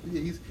 yeah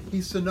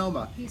he's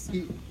Sonoma. He's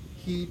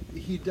He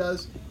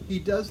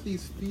does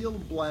these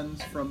field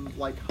blends from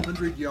like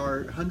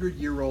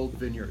 100-year-old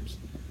vineyards.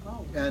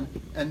 Oh. And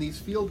these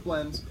field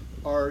blends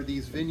are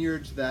these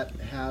vineyards that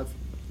have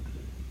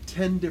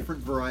 10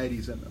 different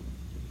varieties in them,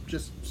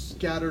 just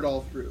scattered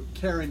all through.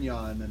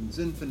 Carignan and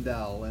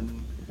Zinfandel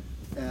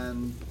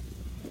and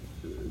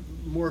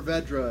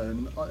Mourvedre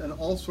and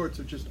all sorts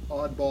of just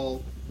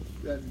oddball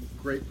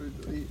grape,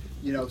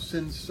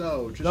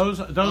 Cinsault. Just Those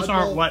oddball-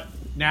 aren't what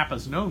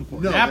Napa's known for.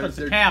 No, Napa's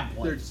they're- a cab they're,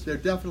 place. they're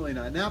definitely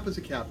not. Napa's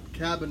a cab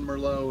and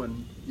Merlot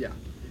and yeah.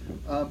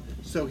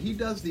 So he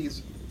does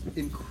these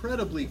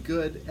incredibly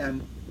good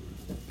and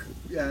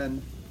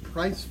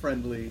price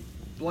friendly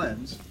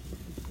blends.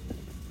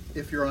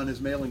 If you're on his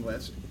mailing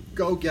list,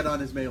 go get on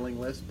his mailing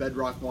list,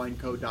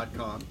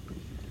 BedrockWineCo.com.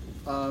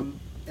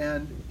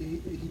 And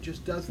he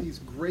just does these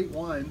great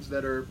wines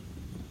that are,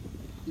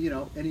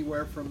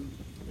 anywhere from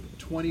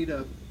 $20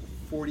 to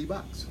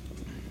 $40.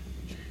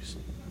 Jeez.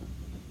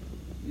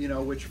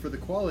 Which for the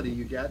quality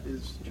you get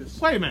is just.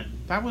 Wait a minute.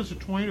 That was a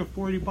 $20 to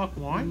 $40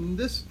 wine?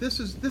 This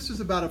is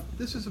about a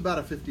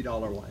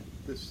 $50 wine.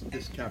 This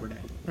Cabernet.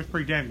 That's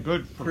pretty damn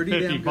good for Pretty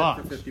 $50. damn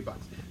good for $50.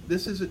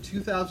 This is a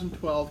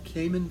 2012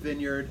 Cayman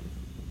Vineyard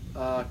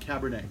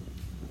Cabernet,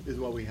 is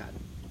what we had,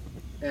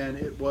 and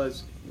it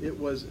was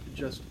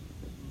just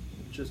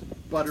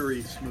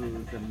buttery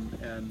smooth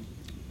and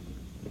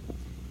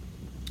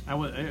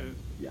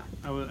yeah,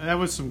 that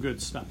was some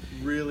good stuff.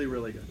 really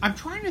really good. I'm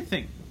trying to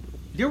think.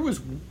 There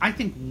was, I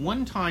think,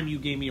 one time you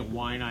gave me a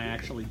wine I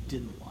actually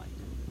didn't like.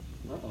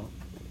 Uh-oh.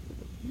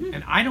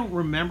 And I don't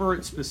remember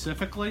it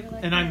specifically. You're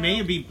like, And I "No,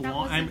 may be that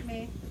blind. wasn't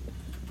me."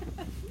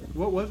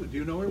 What was it? Do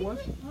you know what it was?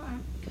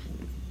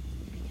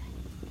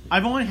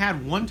 I've only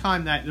had one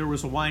time that there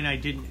was a wine I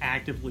didn't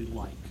actively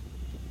like.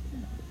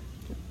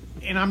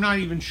 And I'm not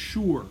even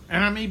sure.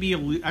 And I may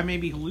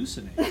be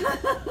hallucinating.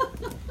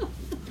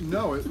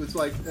 No, it was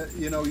like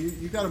you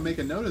got to make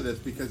a note of this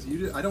because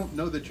I don't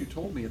know that you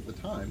told me at the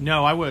time.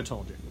 No, I would have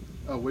told you.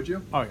 Oh, would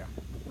you? Oh, yeah.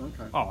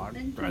 Okay. Oh,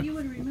 Then you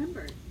would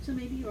remember. So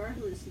maybe you are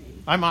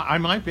hallucinating. I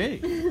might be.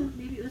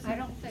 Maybe it was I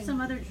don't think-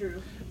 some other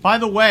Drew. By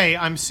the way,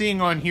 I'm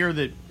seeing on here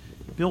that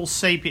Bill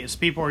Sapiens,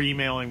 people are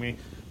emailing me,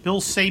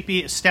 Bill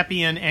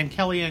Stepien and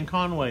Kellyanne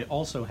Conway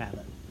also have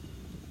it.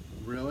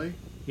 Really?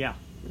 Yeah.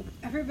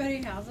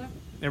 Everybody has it.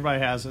 Everybody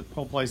has it.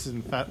 Whole place is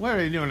in fact. What are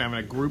they doing? Having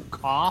a group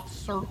cough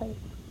circle?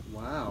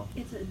 Wow.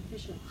 It's an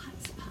official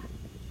hotspot.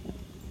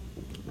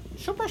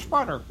 Super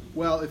spreader.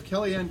 Well, if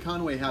Kellyanne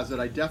Conway has it,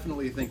 I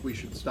definitely think we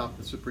should stop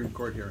the Supreme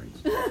Court hearings.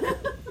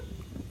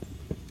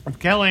 If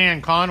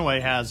Kellyanne Conway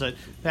has it,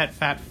 that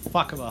fat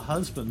fuck of a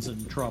husband's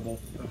in trouble.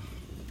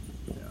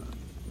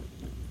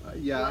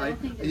 Yeah, Well, I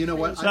don't think you know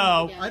what? So,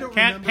 I don't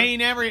can't remember,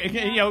 paint every...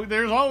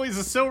 there's always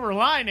a silver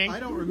lining. I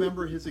don't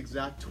remember his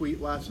exact tweet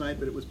last night,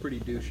 but it was pretty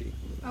douchey.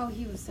 Oh,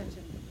 he was such a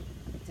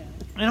dick.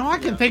 And all I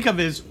can Yeah. think of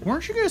is,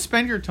 weren't you going to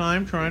spend your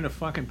time trying to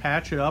fucking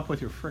patch it up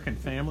with your frickin'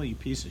 family, you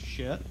piece of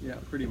shit? Yeah,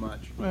 pretty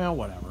much. Well,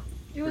 whatever.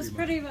 It was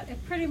Pretty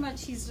pretty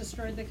much he's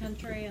destroyed the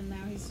country and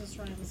now he's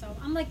destroying himself.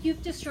 I'm like,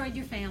 you've destroyed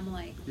your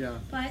family. Yeah.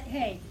 But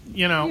hey,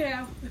 You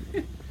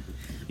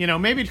know,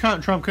 maybe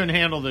Trump couldn't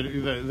handle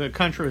the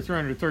country with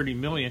 330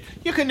 million.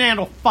 You couldn't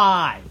handle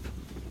 5.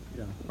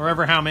 Yeah. Or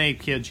ever how many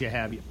kids you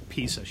have, you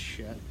piece of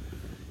shit.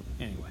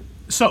 Anyway.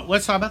 So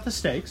let's talk about the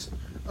steaks.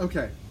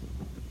 Okay,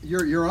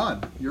 you're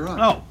on. You're on.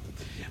 Oh,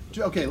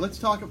 Okay, let's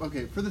talk.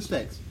 Okay, for the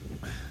steaks,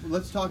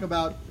 let's talk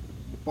about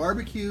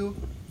barbecue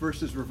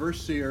versus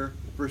reverse sear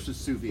versus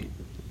sous vide.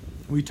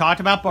 we talked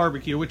about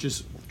barbecue, which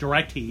is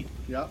direct heat.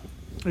 Yep.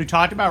 We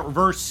talked about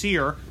reverse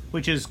sear,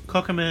 which is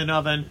cook them in an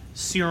oven,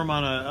 sear them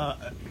on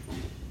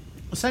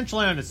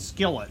essentially on a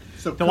skillet.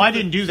 Though I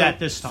didn't do that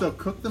this time. So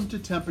cook them to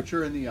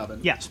temperature in the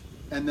oven. Yes,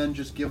 And then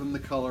just give them the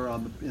color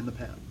in the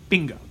pan.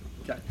 bingo.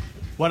 Okay.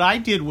 What I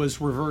did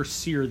was reverse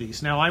sear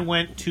these. Now I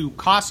went to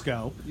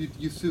Costco.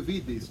 You sous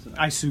vide these tonight.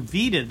 I sous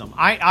vide'd them.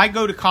 I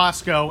go to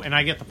Costco and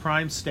I get the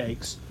prime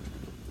steaks,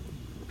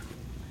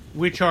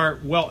 which are,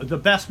 well, the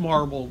best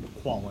marble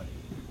quality.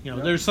 You know,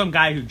 Yep. there's some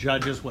guy who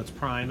judges what's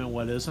prime and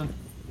what isn't.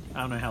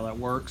 I don't know how that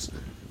works.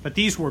 But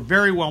these were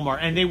very well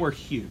marbled, and they were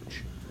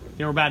huge.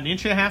 They were about 1.5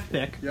 inches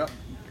thick. Yep.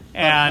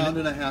 And a pound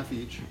and a half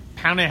each.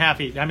 pound and a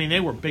half each. I mean, they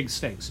were big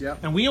steaks.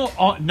 Yep. And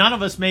none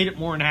of us made it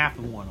more than half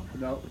of one of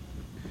them. No.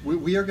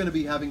 We are going to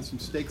be having some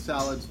steak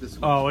salads this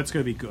week. Oh, it's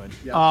going to be good.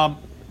 Yeah.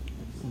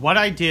 What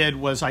I did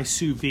was I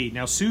sous vide.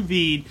 Now, sous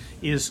vide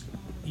is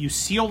you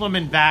seal them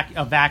in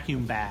a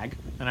vacuum bag,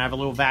 and I have a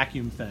little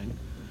vacuum thing.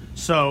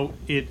 So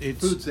it's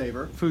Food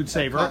saver. Food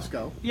saver. At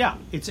Costco. Yeah,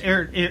 it's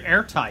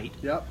airtight.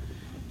 Yep.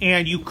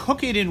 And you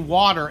cook it in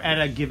water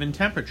at a given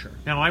temperature.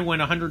 Now, I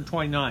went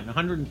 129.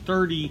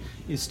 130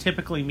 is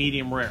typically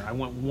medium rare. I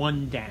went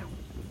one down.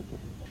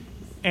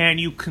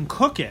 And you can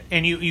cook it,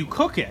 and you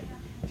cook it.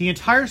 The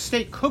entire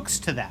steak cooks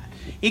to that.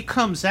 It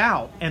comes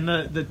out, and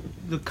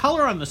the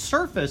color on the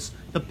surface,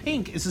 the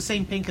pink, is the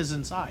same pink as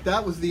inside.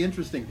 That was the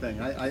interesting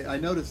thing. I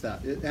noticed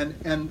that.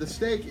 And the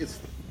steak is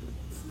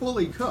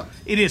fully cooked.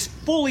 It is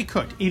fully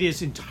cooked. It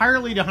is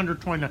entirely to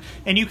 129,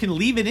 and you can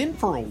leave it in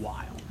for a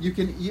while. You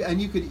can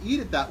eat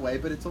it that way,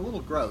 but it's a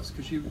little gross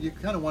because you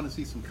kind of want to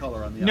see some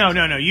color on the No,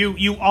 outside. no.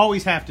 You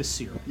always have to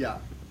sear. Yeah.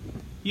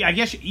 Yeah, I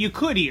guess you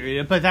could eat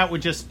it, but that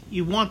would just,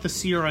 you want the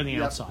sear on the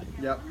Yep. outside.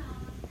 Yep.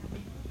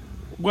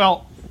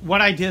 Well,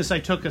 what I did is I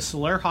took a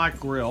Solar Hot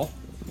grill.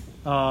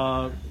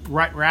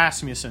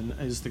 Rasmussen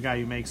is the guy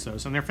who makes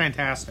those, and they're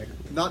fantastic.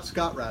 Not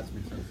Scott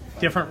Rasmussen.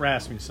 Different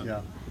Rasmussen.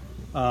 Yeah.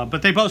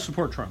 But they both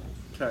support Trump.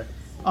 Okay.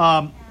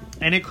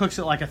 And it cooks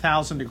at like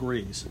 1,000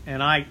 degrees.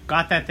 And I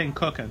got that thing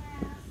cooking,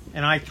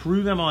 and I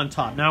threw them on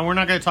top. Now, we're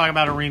not going to talk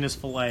about Arena's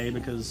filet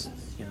because,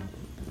 you know,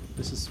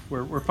 this is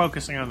we're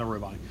focusing on the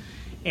ribeye.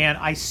 And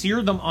I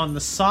seared them on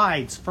the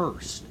sides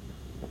first.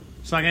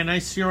 So I got a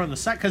nice sear on the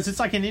side, because it's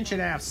like 1.5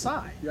 inches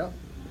side. Yep.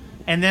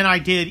 And then I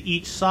did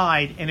each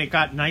side, and it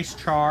got nice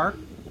char.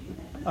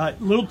 A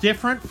little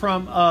different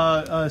from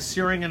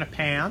searing in a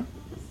pan.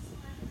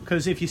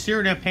 Because if you sear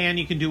it in a pan,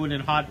 you can do it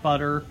in hot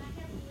butter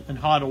and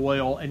hot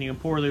oil, and you can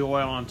pour the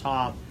oil on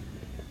top.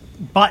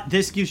 But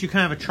this gives you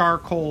kind of a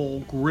charcoal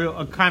grill,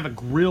 a kind of a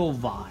grill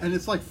vibe. And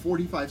it's like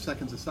 45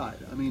 seconds aside.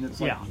 I mean,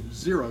 it's like Yeah.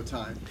 zero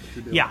time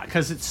to do Yeah, it.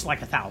 because it's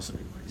like 1,000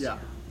 degrees. Yeah.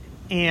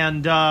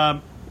 And I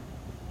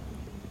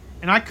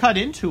cut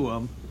into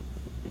them.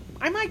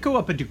 I might go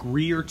up a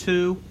degree or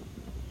two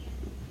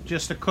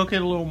just to cook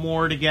it a little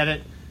more to get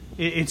it.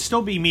 It'd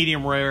still be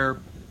medium rare,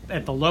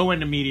 at the low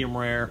end of medium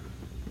rare.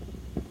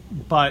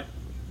 But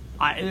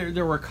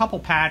there were a couple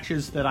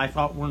patches that I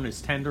thought weren't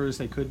as tender as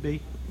they could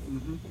be.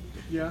 Mm-hmm.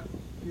 Yeah.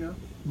 Yeah.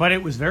 But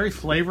it was very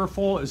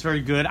flavorful. It was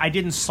very good. I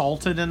didn't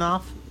salt it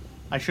enough.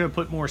 I should have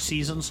put more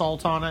seasoned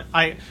salt on it.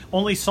 I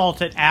only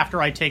salt it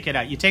after I take it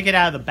out. You take it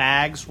out of the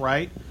bags,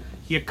 right?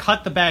 You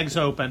cut the bags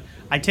open.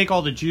 I take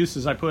all the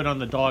juices. I put it on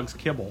the dog's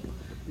kibble.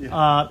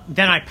 Yeah.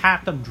 Then I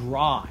pat them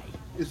dry.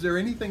 Is there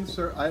anything,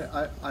 sir?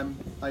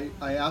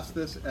 I ask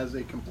this as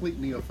a complete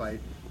neophyte.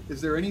 Is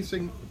there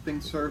anything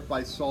served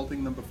by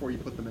salting them before you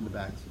put them in the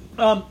bags?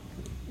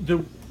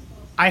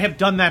 I have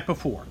done that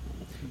before.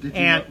 Did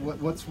you?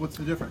 And- What's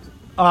the difference?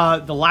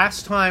 The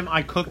last time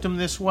I cooked them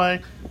this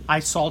way, I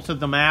salted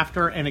them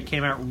after, and it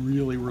came out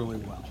really, really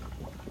well.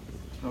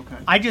 Okay.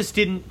 I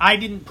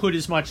didn't put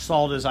as much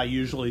salt as I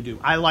usually do.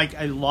 I like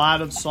a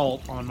lot of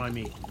salt on my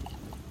meat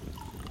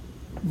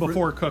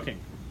before cooking,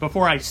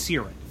 before I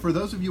sear it. For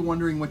those of you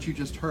wondering what you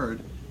just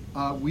heard,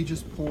 we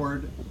just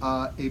poured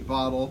a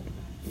bottle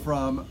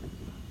from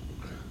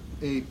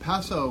a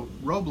Paso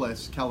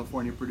Robles,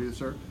 California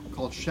producer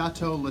called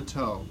Chateau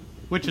Lateau,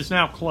 Which is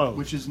now closed.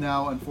 which is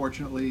now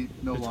unfortunately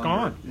no It's longer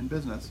gone. in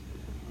business.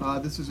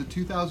 This is a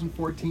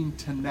 2014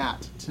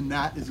 Tanat.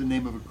 Tanat is the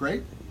name of a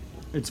grape.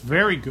 It's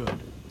very good.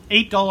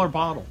 $8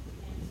 bottle.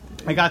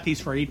 I got these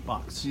for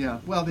 $8. Yeah.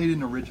 Well, they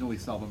didn't originally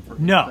sell them for.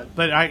 No,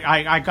 but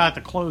I got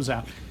the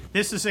closeout.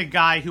 This is a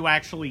guy who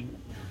actually,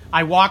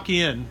 I walk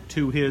in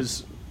to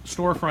his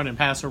storefront in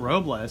Paso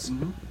Robles,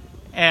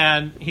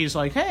 and he's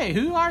like, "Hey,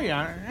 who are you?"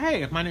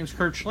 "Hey, my name's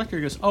Kurt Schlichter."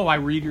 He goes, "Oh, I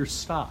read your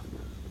stuff."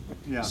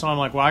 Yeah. So I'm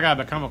like, "Well, I got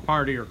to become a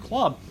part of your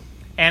club."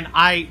 And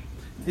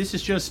this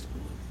is just,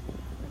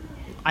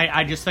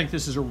 I just think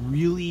this is a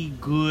really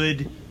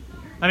good.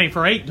 I mean,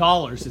 for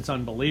 $8, it's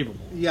unbelievable.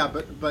 Yeah,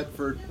 but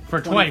for For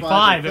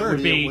 25 $25, it or would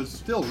 30, be it was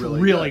still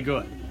really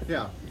good.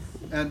 Yeah,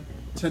 and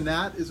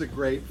Tanat is a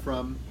grape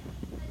from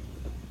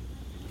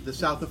the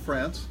south of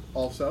France,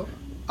 also.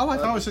 Oh, I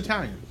thought it was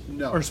Italian.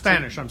 No. Or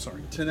Spanish, I'm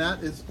sorry.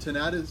 Tannat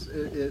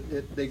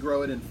is they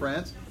grow it in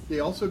France. They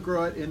also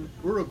grow it in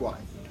Uruguay.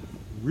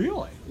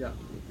 Really? Yeah.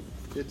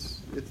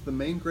 It's the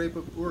main grape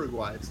of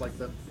Uruguay. It's like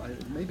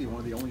maybe one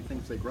of the only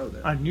things they grow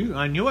there. I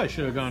knew I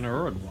should have gone to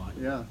Uruguay.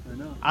 Yeah, I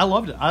know. I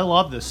loved it. I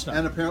love this stuff.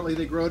 And apparently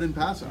they grow it in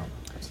Paso.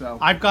 So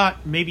I've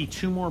got maybe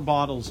 2 more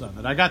bottles of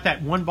it. I got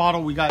that one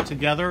bottle we got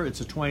together.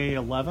 It's a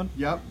 2011.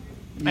 Yep.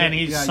 And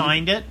he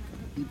signed it.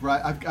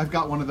 Right. I've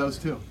got one of those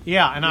too.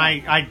 Yeah, and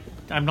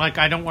I'm like,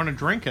 I don't want to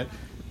drink it.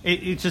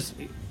 It just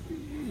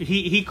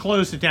he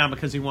closed it down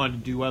because he wanted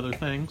to do other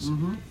things.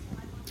 Mm-hmm.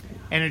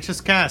 And it's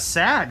just kind of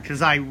sad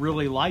because I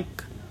really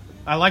like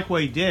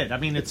what he did. I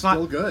mean, it's not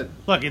still good.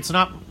 Look, it's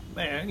not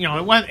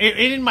it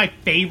isn't my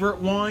favorite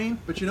wine,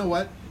 But you know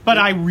what? but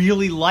I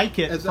really like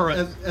it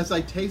As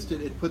I taste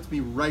it, it puts me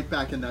right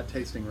back in that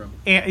tasting room.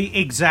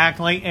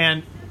 Exactly,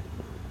 and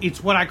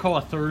it's what I call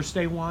a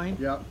Thursday wine.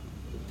 Yeah.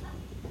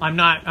 I'm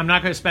not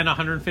going to spend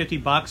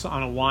 $150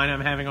 on a wine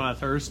I'm having on a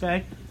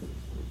Thursday,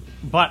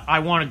 but I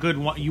want a good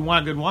wine. You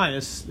want a good wine?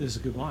 This is a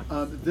good wine.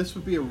 This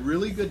would be a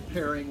really good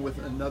pairing with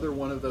another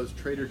one of those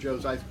Trader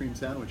Joe's ice cream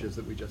sandwiches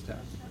that we just had.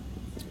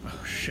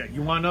 Oh shit!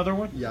 You want another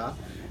one? Yeah.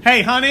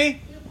 Hey,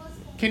 honey,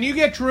 can you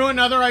get Drew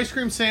another ice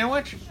cream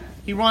sandwich?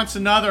 He wants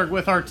another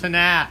with our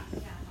Tannat.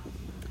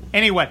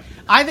 Anyway,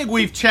 I think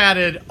we've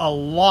chatted a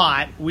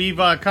lot. We've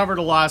covered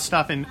a lot of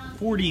stuff in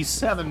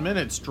 47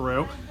 minutes,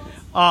 Drew.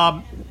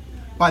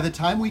 By the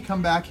time we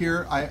come back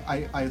here,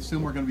 I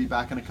assume we're going to be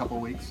back in a couple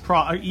weeks.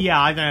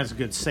 Yeah, I think that's a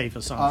good, safe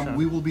assumption.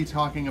 We will be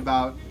talking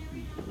about,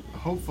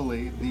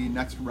 hopefully, the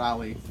next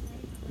rally.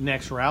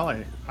 Next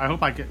rally. I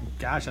hope I get.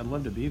 Gosh, I'd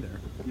love to be there.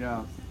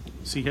 Yeah.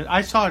 See,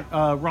 I saw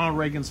Ronald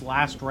Reagan's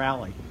last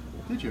rally.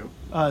 Did you?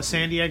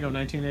 San Diego,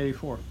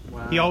 1984.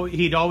 Wow.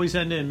 He'd always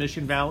ended in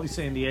Mission Valley,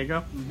 San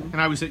Diego, Mm-hmm.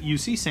 and I was at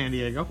UC San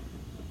Diego.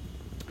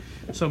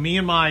 So me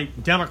and my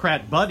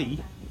Democrat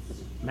buddy,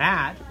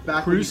 Matt,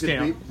 cruised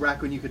down.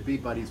 Back when you could be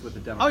buddies with the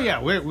Oh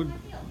Democrats.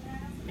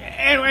 yeah,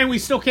 and we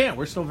still can.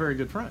 We're still very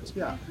good friends.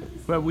 Yeah.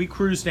 But we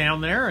cruised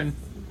down there, and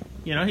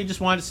he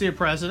just wanted to see a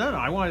president.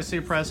 I wanted to see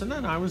a president.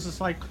 And I was just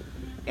like,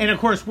 and of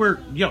course we're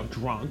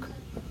drunk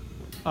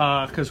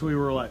because we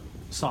were like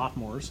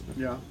sophomores.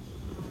 Yeah.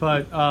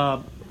 But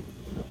but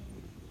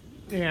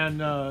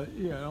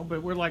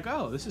we're like,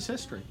 oh, this is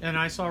history. And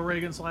I saw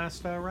Reagan's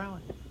last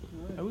rally.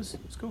 It was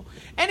cool.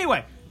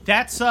 Anyway,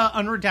 that's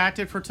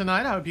Unredacted for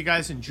tonight. I hope you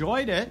guys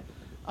enjoyed it.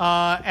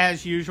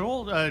 As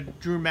usual,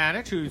 Drew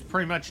Maddich, who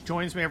pretty much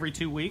joins me every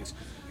 2 weeks.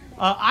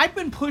 I've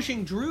been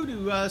pushing Drew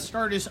to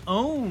start his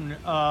own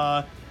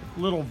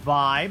little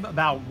vibe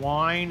about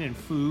wine and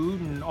food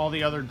and all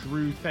the other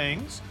Drew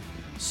things.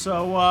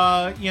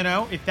 So,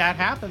 if that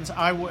happens,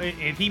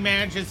 if he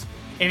manages,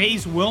 if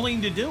he's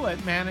willing to do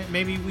it, man,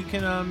 maybe we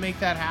can make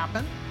that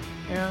happen.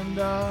 And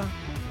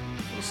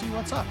we'll see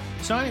what's up.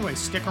 So anyway,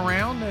 stick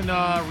around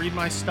and read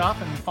my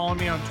stuff and follow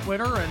me on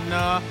Twitter. And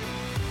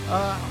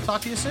I'll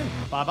talk to you soon.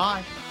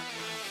 Bye-bye.